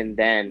 but even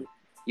then,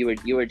 you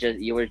were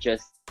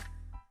just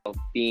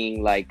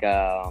being like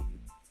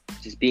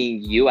just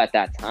being you at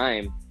that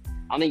time.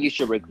 I don't think you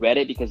should regret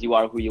it because you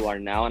are who you are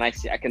now, and I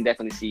can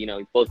definitely see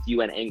both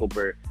you and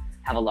Engelbert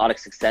have a lot of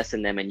success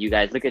in them, and you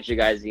guys look at your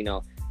guys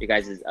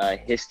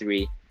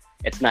history.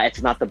 It's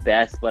not the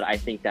best, but I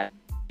think that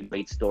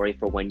great story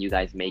for when you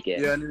guys make it.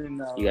 Yeah,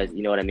 you guys,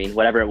 you know what I mean?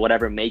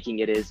 Whatever making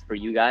it is for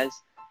you guys.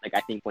 Like, I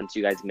think once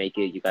you guys make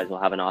it, you guys will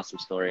have an awesome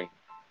story.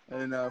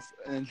 And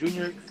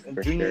junior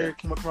year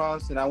came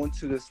across, and I went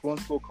to this one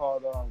school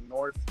called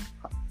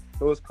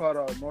It was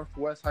called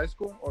Northwest High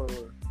School, or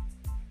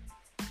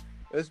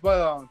it's by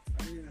I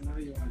didn't even know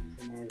you went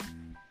to North.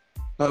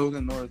 No, it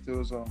wasn't North. It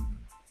was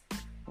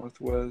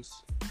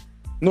Northwest.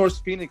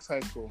 North Phoenix High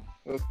School.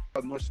 It was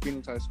called North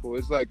Phoenix High School.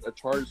 It's like a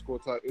charter school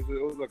type. It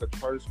was like a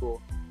charter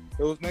school.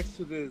 It was next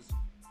to this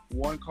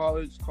one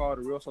college called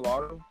Rio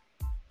Salado.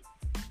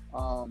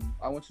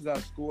 I went to that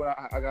school. And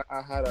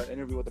I had an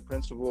interview with the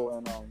principal,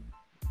 and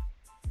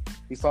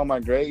he saw my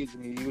grades,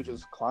 and he was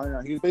just clowning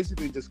on. He was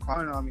basically just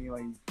clowning on me,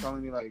 like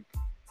telling me like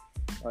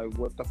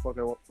what the fuck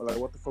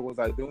was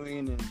I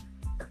doing and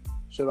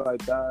shit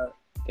like that.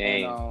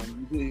 Dang.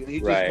 And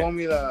he just told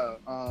me that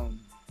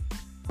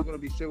I'm gonna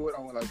be shit with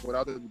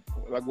without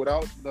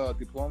the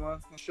diploma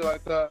and shit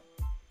like that.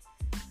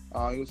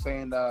 He was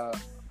saying that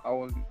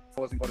wasn't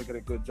going to get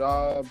a good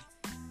job,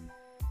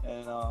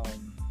 and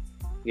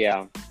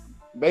Yeah.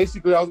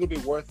 basically I was going to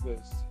be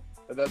worthless.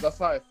 That's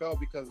how I felt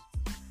because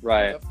when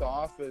I Right. left the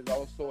office. I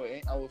was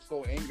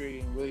so angry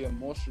and really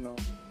emotional.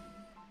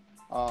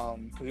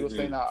 Because he was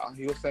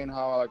saying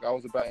how like I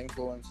was a bad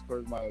influence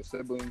towards my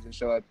siblings and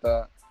shit like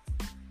that.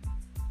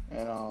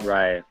 And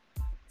Right.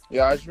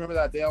 yeah, I just remember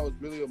that day I was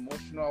really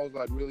emotional. I was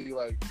like really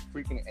like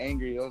freaking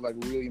angry. I was like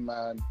really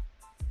mad.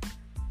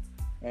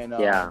 And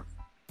Yeah.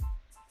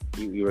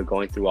 You were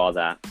going through all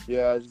that.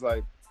 yeah, just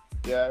like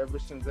ever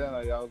since then,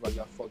 like I was like,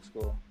 yeah, fuck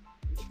school.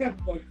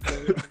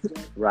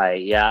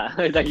 Right. Yeah.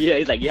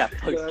 He's like, yeah,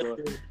 fuck school.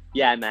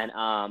 Yeah, man.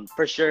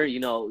 For sure,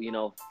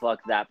 fuck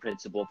that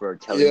principal for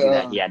telling you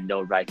that he had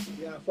no right.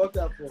 Yeah, fuck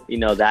that fool. You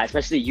know that,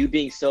 especially you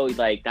being so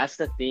like, that's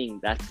the thing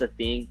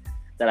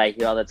that I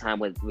hear all the time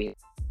with me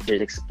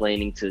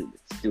explaining to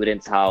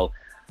students how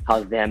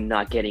them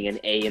not getting an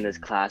A in this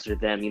class or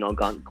them,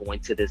 going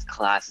to this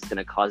class is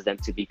gonna cause them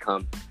to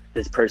become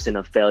this person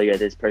of failure,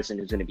 this person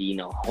who's gonna be,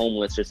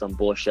 homeless or some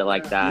bullshit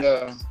like that.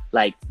 Yeah.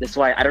 Like, that's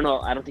why I don't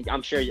know if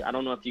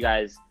you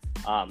guys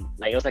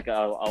like, it was like a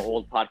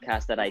old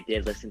podcast that I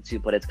did listen to,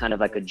 but it's kind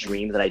of like a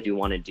dream that I do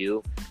want to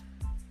do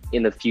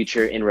in the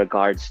future in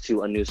regards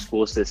to a new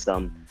school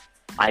system.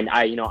 I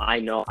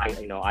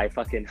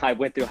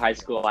went through high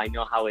school. I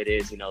know how it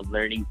is,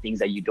 learning things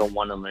that you don't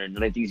want to learn,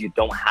 learning things you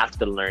don't have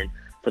to learn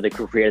for the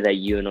career that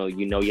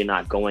you're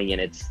not going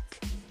in.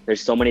 There's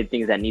so many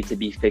things that need to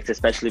be fixed,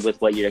 especially with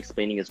what you're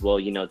explaining as well,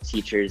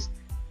 teachers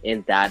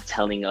in that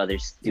telling other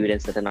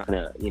students that they're not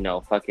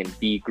gonna, fucking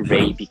be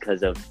great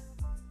because of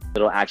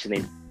little action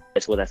they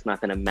well, that's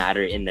not gonna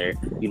matter in their,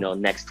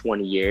 next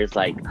 20 years.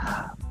 Like,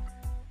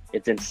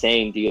 it's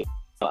insane, dude.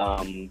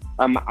 I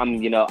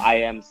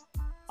am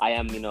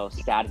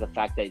sad at the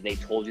fact that they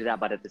told you that,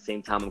 but at the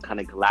same time, I'm kind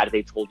of glad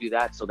they told you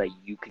that so that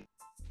you can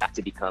have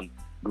to become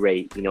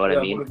great. You know what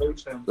I mean?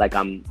 Motivation. Like,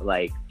 I'm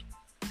like,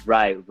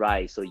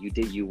 right. So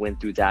you went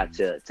through that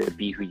to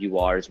be who you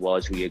are as well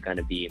as who you're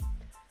gonna be.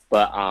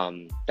 But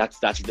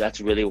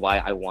that's really why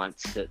I want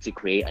to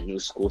create a new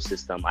school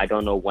system. I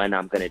don't know when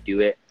I'm gonna do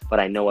it, but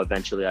I know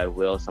eventually I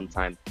will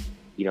sometime.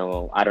 I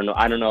don't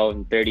know,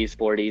 in 30s,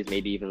 40s,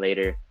 maybe even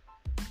later.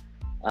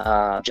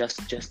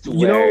 Just to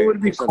You know where what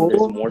would be cool?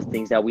 there's more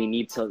things that we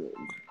need to.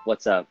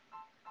 What's up?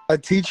 A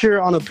teacher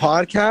on a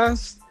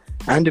podcast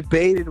and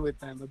debated with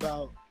them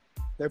about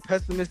their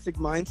pessimistic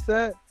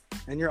mindset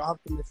and your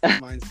optimistic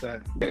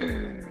mindset.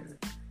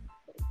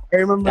 I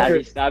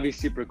remember That'd be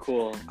super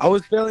cool. I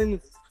was failing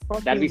this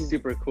That'd be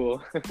super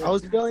cool. I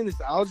was failing this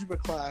algebra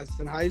class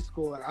in high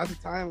school, and at the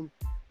time,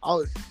 I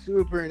was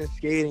super into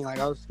skating. Like,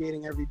 I was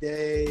skating every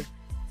day.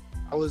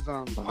 I was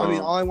I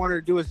mean, all I wanted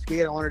to do was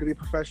skate. I wanted to be a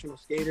professional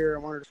skater. I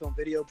wanted to film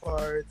video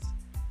parts.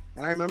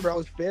 And I remember I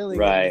was failing.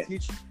 Right. And the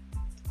teacher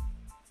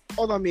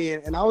called on me,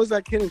 and I was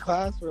that kid in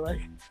class where,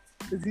 like,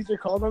 the teacher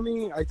called on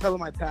me. I tell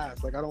him I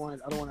passed. Like, I don't want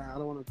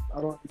to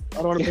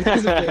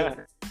participate.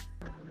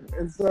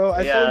 And so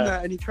I told him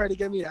that, and he tried to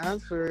get me to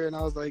answer, and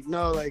I was like,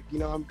 no, like,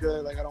 I'm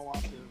good. Like, I don't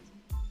want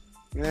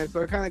to. And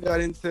so I kind of got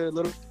into a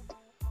little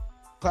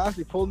class.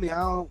 He pulled me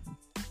out,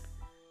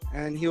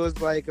 and he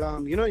was like,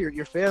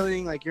 you're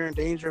failing. Like, you're in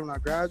danger of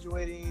not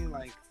graduating.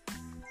 Like,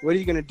 what are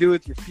you gonna do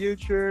with your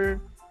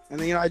future? And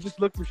then, I just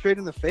looked him straight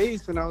in the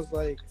face, and I was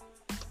like,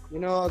 I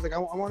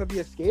want to be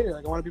a skater.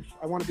 Like, I want to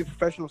be a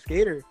professional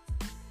skater.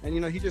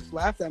 And he just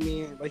laughed at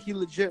me. Like, he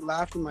legit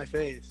laughed in my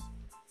face.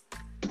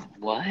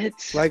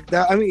 What? Like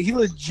that? I mean, he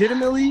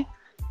legitimately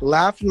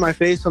laughed in my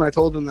face when I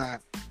told him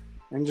that,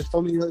 and just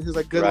told me he was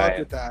like, "Good luck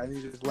with that," and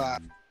he just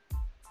laughed.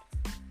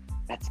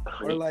 That's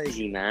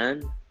crazy,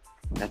 man.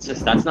 That's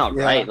not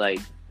right. Like,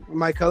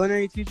 my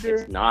culinary teacher.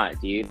 It's not,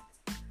 dude.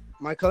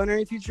 My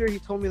culinary teacher, he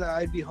told me that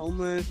I'd be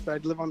homeless, that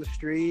I'd live on the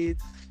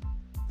streets,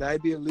 that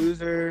I'd be a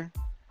loser.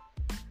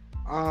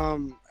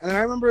 And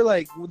I remember,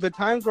 like, the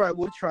times where I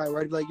would try,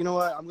 where I'd be like, you know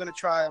what, I'm gonna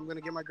try. I'm gonna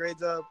get my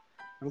grades up.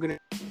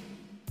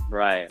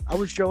 Right. I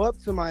would show up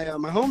to my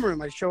my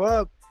homeroom. I'd show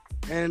up,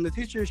 and the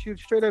teacher, she would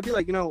straight up be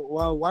like,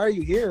 well, why are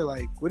you here?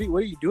 Like, what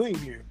are you doing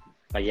here?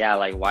 But yeah,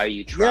 like, why are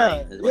you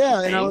trying?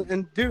 Yeah.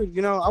 And dude,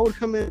 I would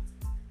come in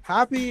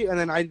happy, and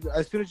then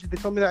as soon as they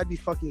told me that, I'd be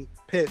fucking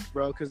pissed,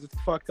 bro, because it's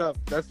fucked up.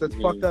 That's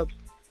fucked up.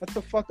 That's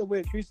the fucked up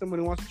way to treat someone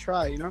who wants to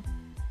try,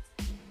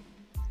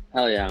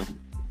 Hell yeah.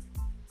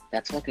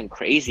 That's fucking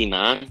crazy,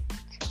 man.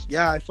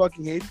 Yeah, I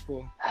fucking hate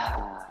school.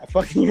 I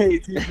fucking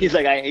hate teachers. He's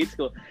like, I hate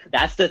school.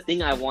 That's the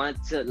thing I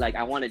want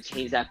to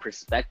change that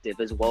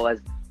perspective, as well as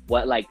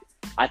what, like,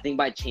 I think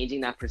by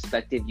changing that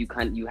perspective,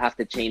 you have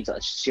to change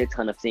a shit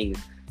ton of things.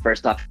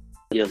 First off,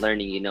 you're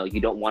learning, you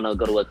don't want to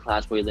go to a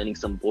class where you're learning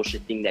some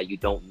bullshit thing that you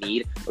don't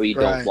need or you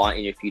don't want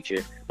in your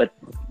future. But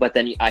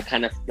then I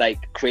kind of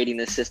like creating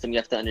this system. You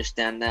have to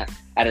understand that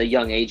at a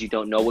young age, you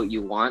don't know what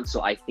you want.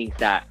 So I think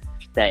that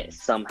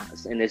somehow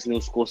in this new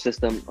school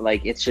system,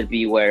 like, it should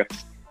be where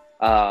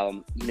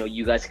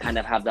you guys kind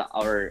of have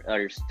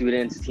our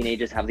students,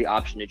 teenagers have the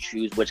option to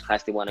choose which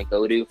class they want to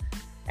go to.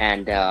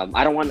 And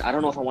I don't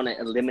know if I want to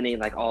eliminate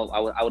like I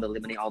would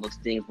eliminate all those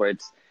things where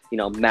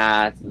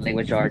math,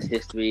 language arts,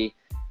 history,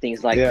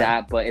 things like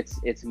that. But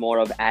it's more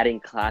of adding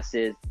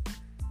classes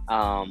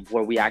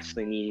where we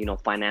actually need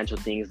financial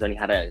things, learning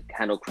how to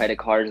handle credit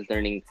cards,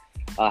 learning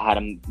how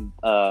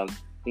to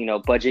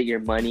budget your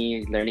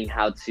money, learning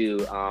how to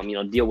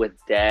deal with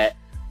debt,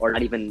 or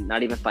not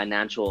even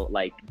financial,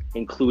 like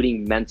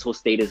including mental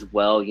state as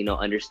well,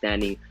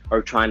 understanding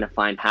or trying to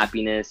find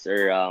happiness,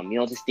 or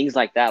just things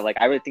like that. Like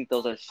I really think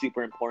those are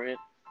super important,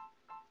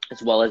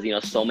 as well as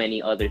so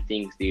many other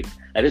things, dude.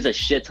 Like there's a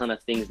shit ton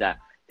of things that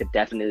could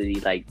definitely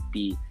like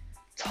be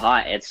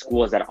taught at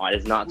schools that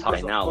is not taught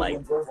right now.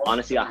 Like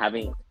honestly,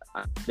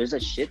 there's a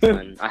shit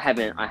ton. I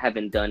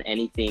haven't done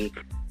anything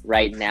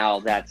right now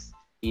that's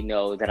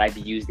that I've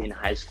used in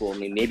high school. I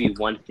mean, maybe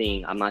one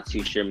thing, I'm not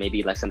too sure,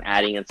 maybe like some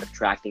adding and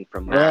subtracting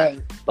from math.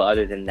 Right. But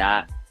other than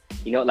that,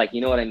 you know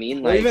what I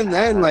mean? Like, even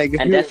then, like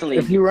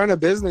if you run a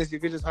business, you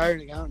could just hire an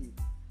accountant.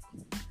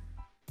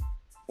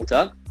 What's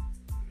up?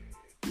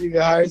 You can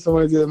hire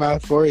someone to do the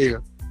math for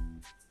you.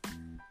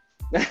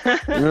 You know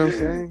what I'm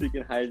saying? You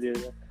can hire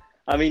that.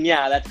 I mean,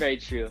 yeah, that's very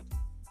true.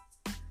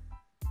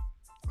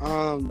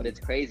 But it's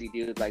crazy,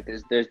 dude. Like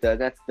that's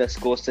the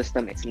school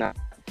system. It's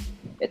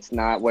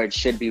not where it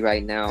should be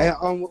right now.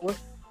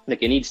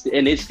 Like it needs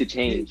to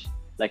change.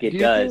 Like it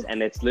does,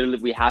 and it's literally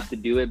we have to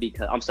do it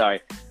because I'm sorry,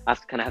 I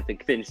have to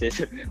finish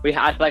this. I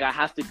feel like I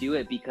have to do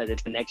it because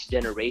it's the next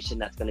generation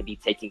that's going to be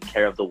taking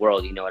care of the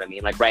world. You know what I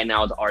mean? Like right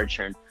now, it's our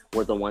turn.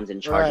 We're the ones in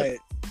charge of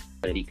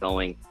going to be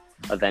going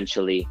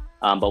eventually.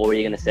 But what were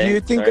you going to say? Do you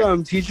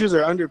think teachers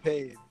are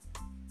underpaid?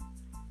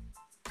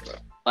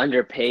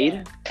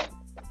 Underpaid?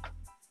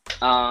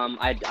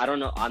 I don't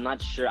know. I'm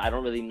not sure. I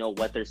don't really know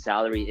what their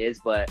salary is,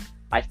 but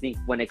I think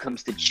when it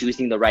comes to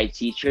choosing the right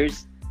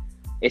teachers,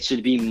 it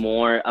should be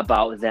more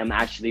about them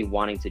actually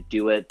wanting to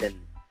do it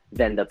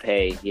than the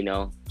pay,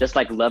 just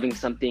like loving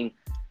something,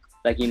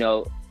 like,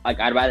 like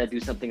I'd rather do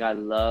something I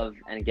love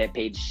and get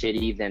paid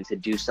shitty than to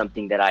do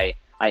something that I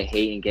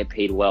hate and get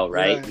paid well.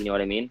 Right. You know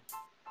what I mean?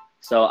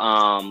 So,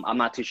 I'm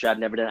not too sure. I've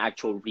never done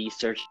actual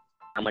research,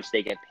 how much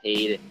they get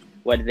paid.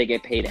 What did they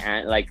get paid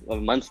at, like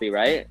monthly,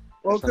 right?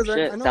 Well, because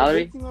I know salary?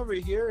 The big thing over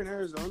here in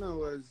Arizona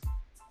was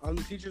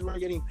the teachers weren't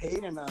getting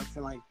paid enough,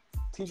 and like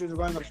teachers were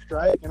going on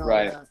strike and all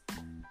that.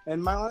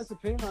 And my honest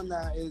opinion on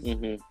that is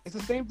it's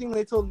the same thing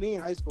they told me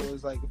in high school.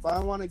 Is like if I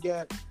want to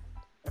get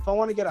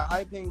a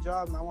high paying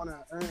job and I want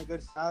to earn a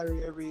good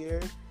salary every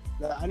year,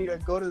 that I need to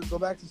go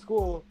back to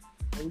school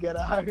and get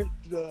a higher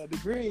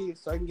degree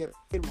so I can get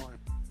paid more.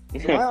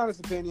 So my honest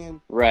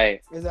opinion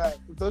is that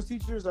if those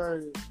teachers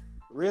are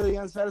really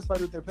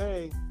unsatisfied with their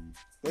pay,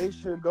 they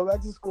should go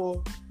back to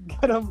school,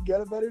 get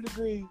a better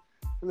degree,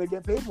 and they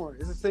get paid more.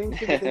 It's the same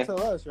thing that they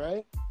tell us,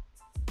 right?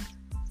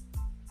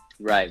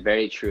 Right.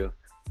 Very true.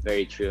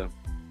 Very true.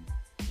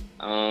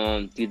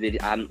 Dude,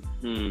 I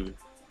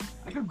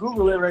could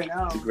Google it right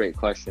now. It's a great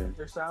question.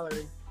 Their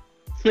salary.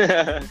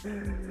 About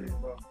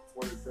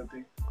 40 to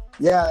 50.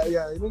 Yeah.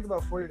 They make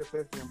about 40 to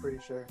 50. I'm pretty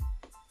sure.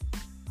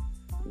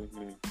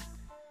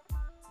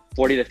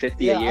 40 to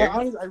 50 a year.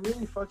 I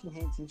really fucking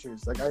hate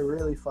teachers. Like I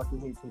really fucking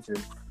hate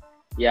teachers.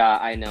 Yeah,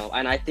 I know.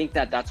 And I think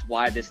that's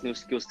why this new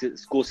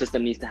school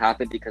system needs to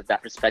happen, because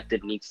that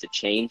perspective needs to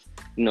change,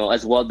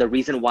 as well. The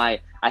reason why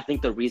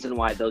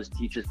those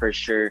teachers for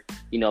sure,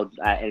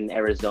 in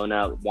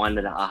Arizona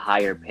wanted a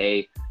higher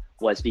pay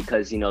was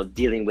because,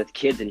 dealing with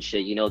kids and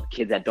shit,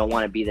 kids that don't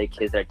want to be there,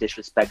 kids that are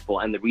disrespectful.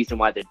 And the reason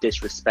why they're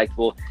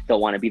disrespectful,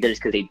 don't want to be there, is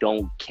because they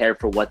don't care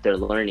for what they're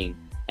learning.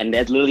 And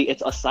that's literally,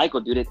 it's a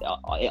cycle, dude. It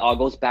all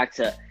goes back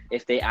to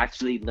if they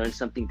actually learn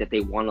something that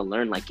they want to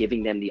learn, like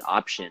giving them the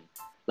option.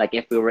 Like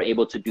if we were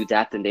able to do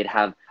that, then they'd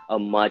have a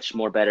much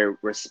more better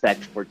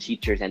respect for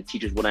teachers, and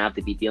teachers wouldn't have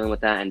to be dealing with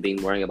that and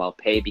being worrying about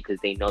pay, because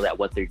they know that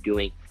what they're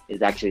doing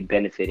is actually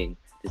benefiting.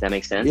 Does that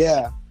make sense?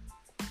 Yeah.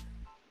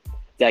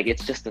 Like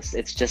it's just a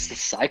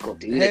cycle,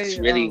 dude. It's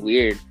really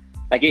weird.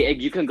 Like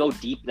you can go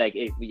deep, like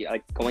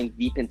going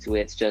deep into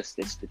it.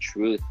 It's the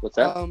truth. What's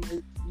up?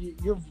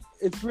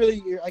 It's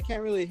really. I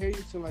can't really hear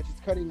you too much. It's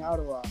cutting out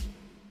a lot.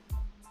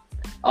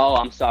 Oh,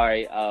 I'm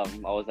sorry. I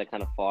was like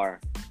kind of far.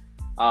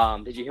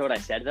 Did you hear what I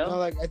said though? No,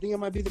 like I think it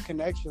might be the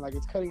connection. Like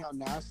it's cutting out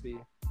nasty.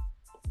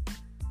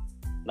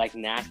 Like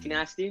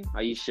nasty?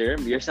 Are you sure?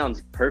 Yours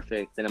sounds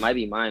perfect. Then it might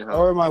be mine, huh?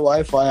 Or my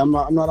Wi-Fi. I'm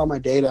not on my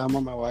data. I'm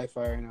on my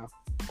Wi-Fi right now.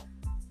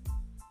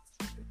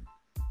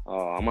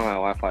 Oh, I'm on my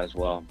Wi-Fi as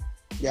well.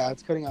 Yeah,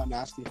 it's cutting out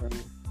nasty for me.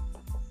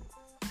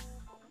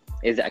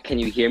 Can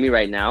you hear me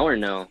right now or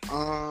no?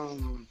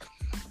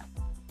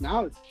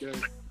 Now it's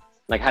good.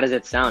 Like how does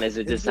it sound? Does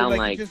it just sound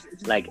like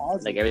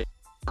every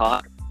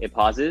talk it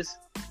pauses?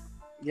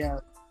 Yeah.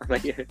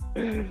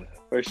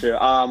 For sure.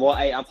 Well,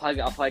 I'll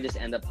probably just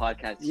end the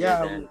podcast here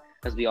then,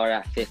 because we are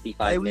at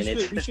 55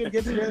 minutes. We should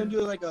get together and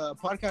do like a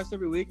podcast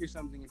every week or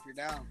something if you're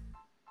down.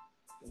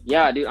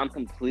 Yeah, dude, I'm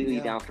completely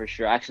down for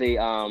sure. Actually,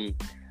 I'll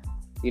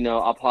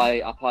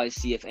probably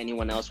see if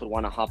anyone else would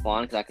want to hop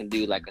on, because I can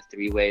do like a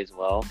 3-way as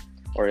well,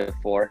 or a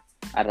 4.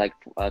 I'd like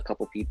a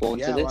couple people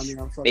into this.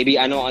 Maybe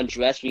I know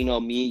Andres,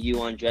 me,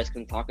 you, Andres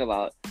can talk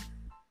about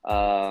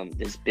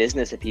this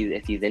business if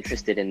he's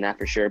interested in that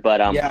for sure. But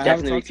Yeah, I haven't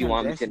definitely talked if to you him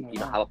want, we directly can in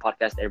a while. have a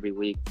podcast every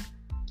week.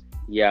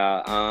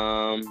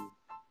 Yeah.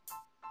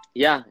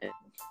 Yeah.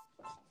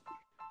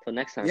 Till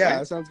next time. Yeah, Right?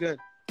 that sounds good.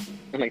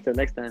 Like till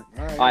next time.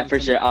 All right, All right, for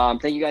until sure.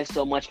 Thank you guys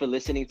so much for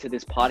listening to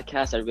this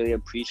podcast. I really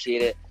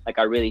appreciate it. Like,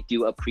 I really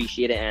do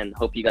appreciate it, and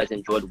hope you guys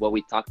enjoyed what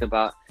we talked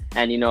about.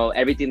 And, you know,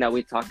 everything that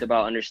we talked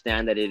about,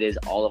 understand that it is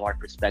all of our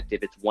perspective.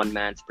 It's one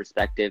man's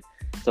perspective.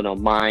 So, no,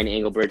 mine,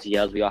 Engelbert's,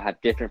 Yale's, we all have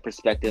different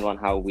perspective on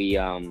how we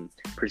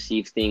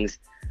perceive things.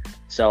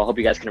 So I hope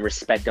you guys can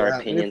respect our Yeah,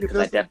 and if opinion, you because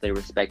feel I definitely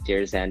respect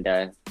yours. And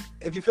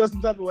if you feel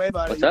some type of way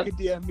about What's it, up? you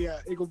can DM me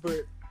at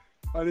Engelbert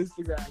on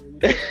Instagram.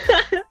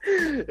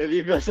 if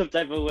you feel some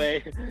type of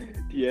way,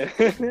 yeah.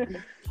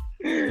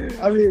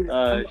 I mean,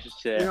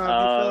 shit. you know,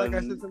 if you feel like I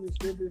said something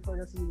stupid, if I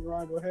got something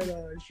wrong, go ahead,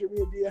 shoot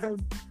me a DM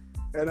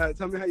and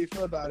tell me how you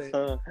feel about it.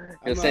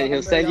 He'll send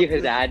you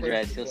his optimistic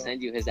address. person, He'll so.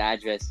 send you his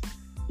address.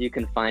 You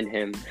can find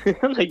him.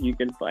 Like, you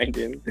can find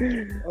him.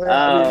 Oh,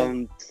 yeah, I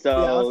mean, I'll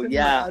So send you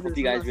my yeah, address. hope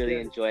you I'm guys not really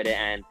scared. enjoyed it.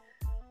 And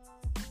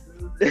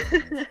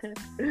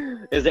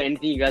is there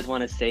anything you guys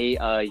want to say,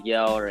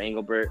 Yale or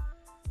Engelbert,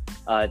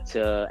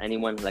 to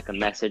anyone, like a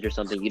message or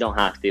something? You don't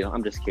have to.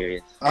 I'm just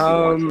curious. if you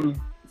want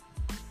to.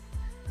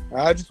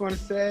 I just want to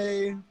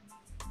say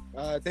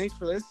thanks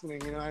for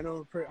listening. You know, I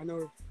know we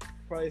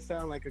probably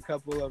sound like a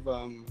couple of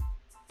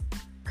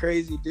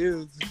crazy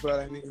dudes, but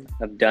I mean,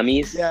 Of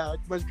dummies. yeah, a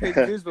bunch of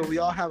crazy dudes, but we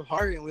all have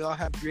heart and we all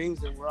have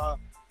dreams, and we're all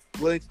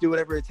willing to do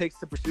whatever it takes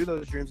to pursue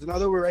those dreams. And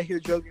although we're right here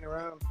joking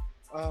around,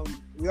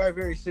 we are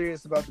very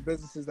serious about the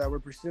businesses that we're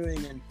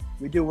pursuing, and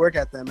we do work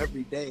at them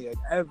every day. Like,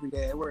 every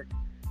day, I work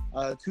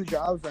 2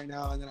 jobs right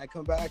now, and then I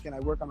come back and I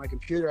work on my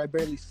computer. I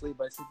barely sleep.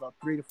 I sleep about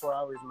 3 to 4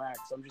 hours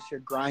max. I'm just here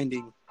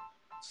grinding.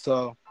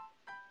 So,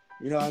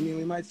 you know, I mean,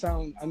 I might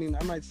sound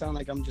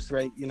like I'm just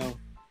right, you know,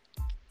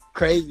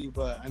 crazy,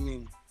 but I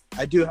mean,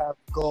 I do have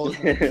goals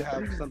and I do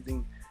have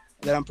something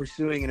that I'm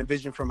pursuing and a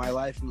vision for my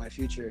life and my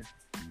future.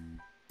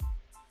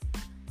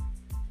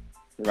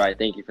 Right.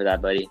 Thank you for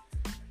that, buddy.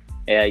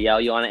 Yeah, Yale,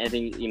 you want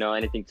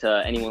anything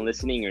to anyone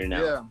listening or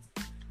no?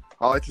 Yeah.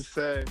 I like to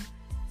say,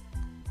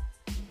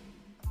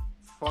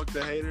 fuck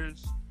the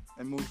haters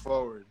and move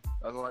forward.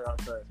 That's all I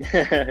gotta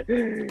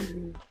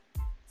say.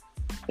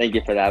 Thank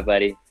you for that,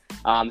 buddy.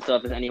 So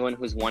if there's anyone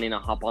who's wanting to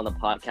hop on the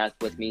podcast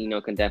with me, you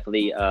know, can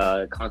definitely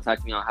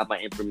contact me. I'll have my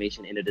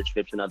information in the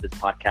description of this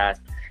podcast.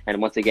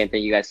 And once again,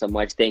 thank you guys so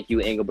much. Thank you,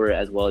 Engelbert,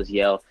 as well as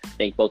Yale.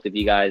 Thank both of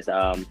you guys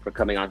for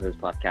coming onto this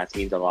podcast. It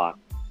means a lot.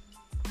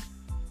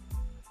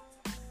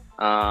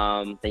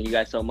 Thank you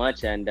guys so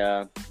much, and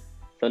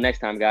till next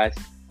time, guys.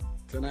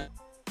 Tonight.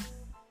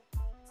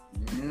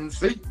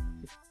 See?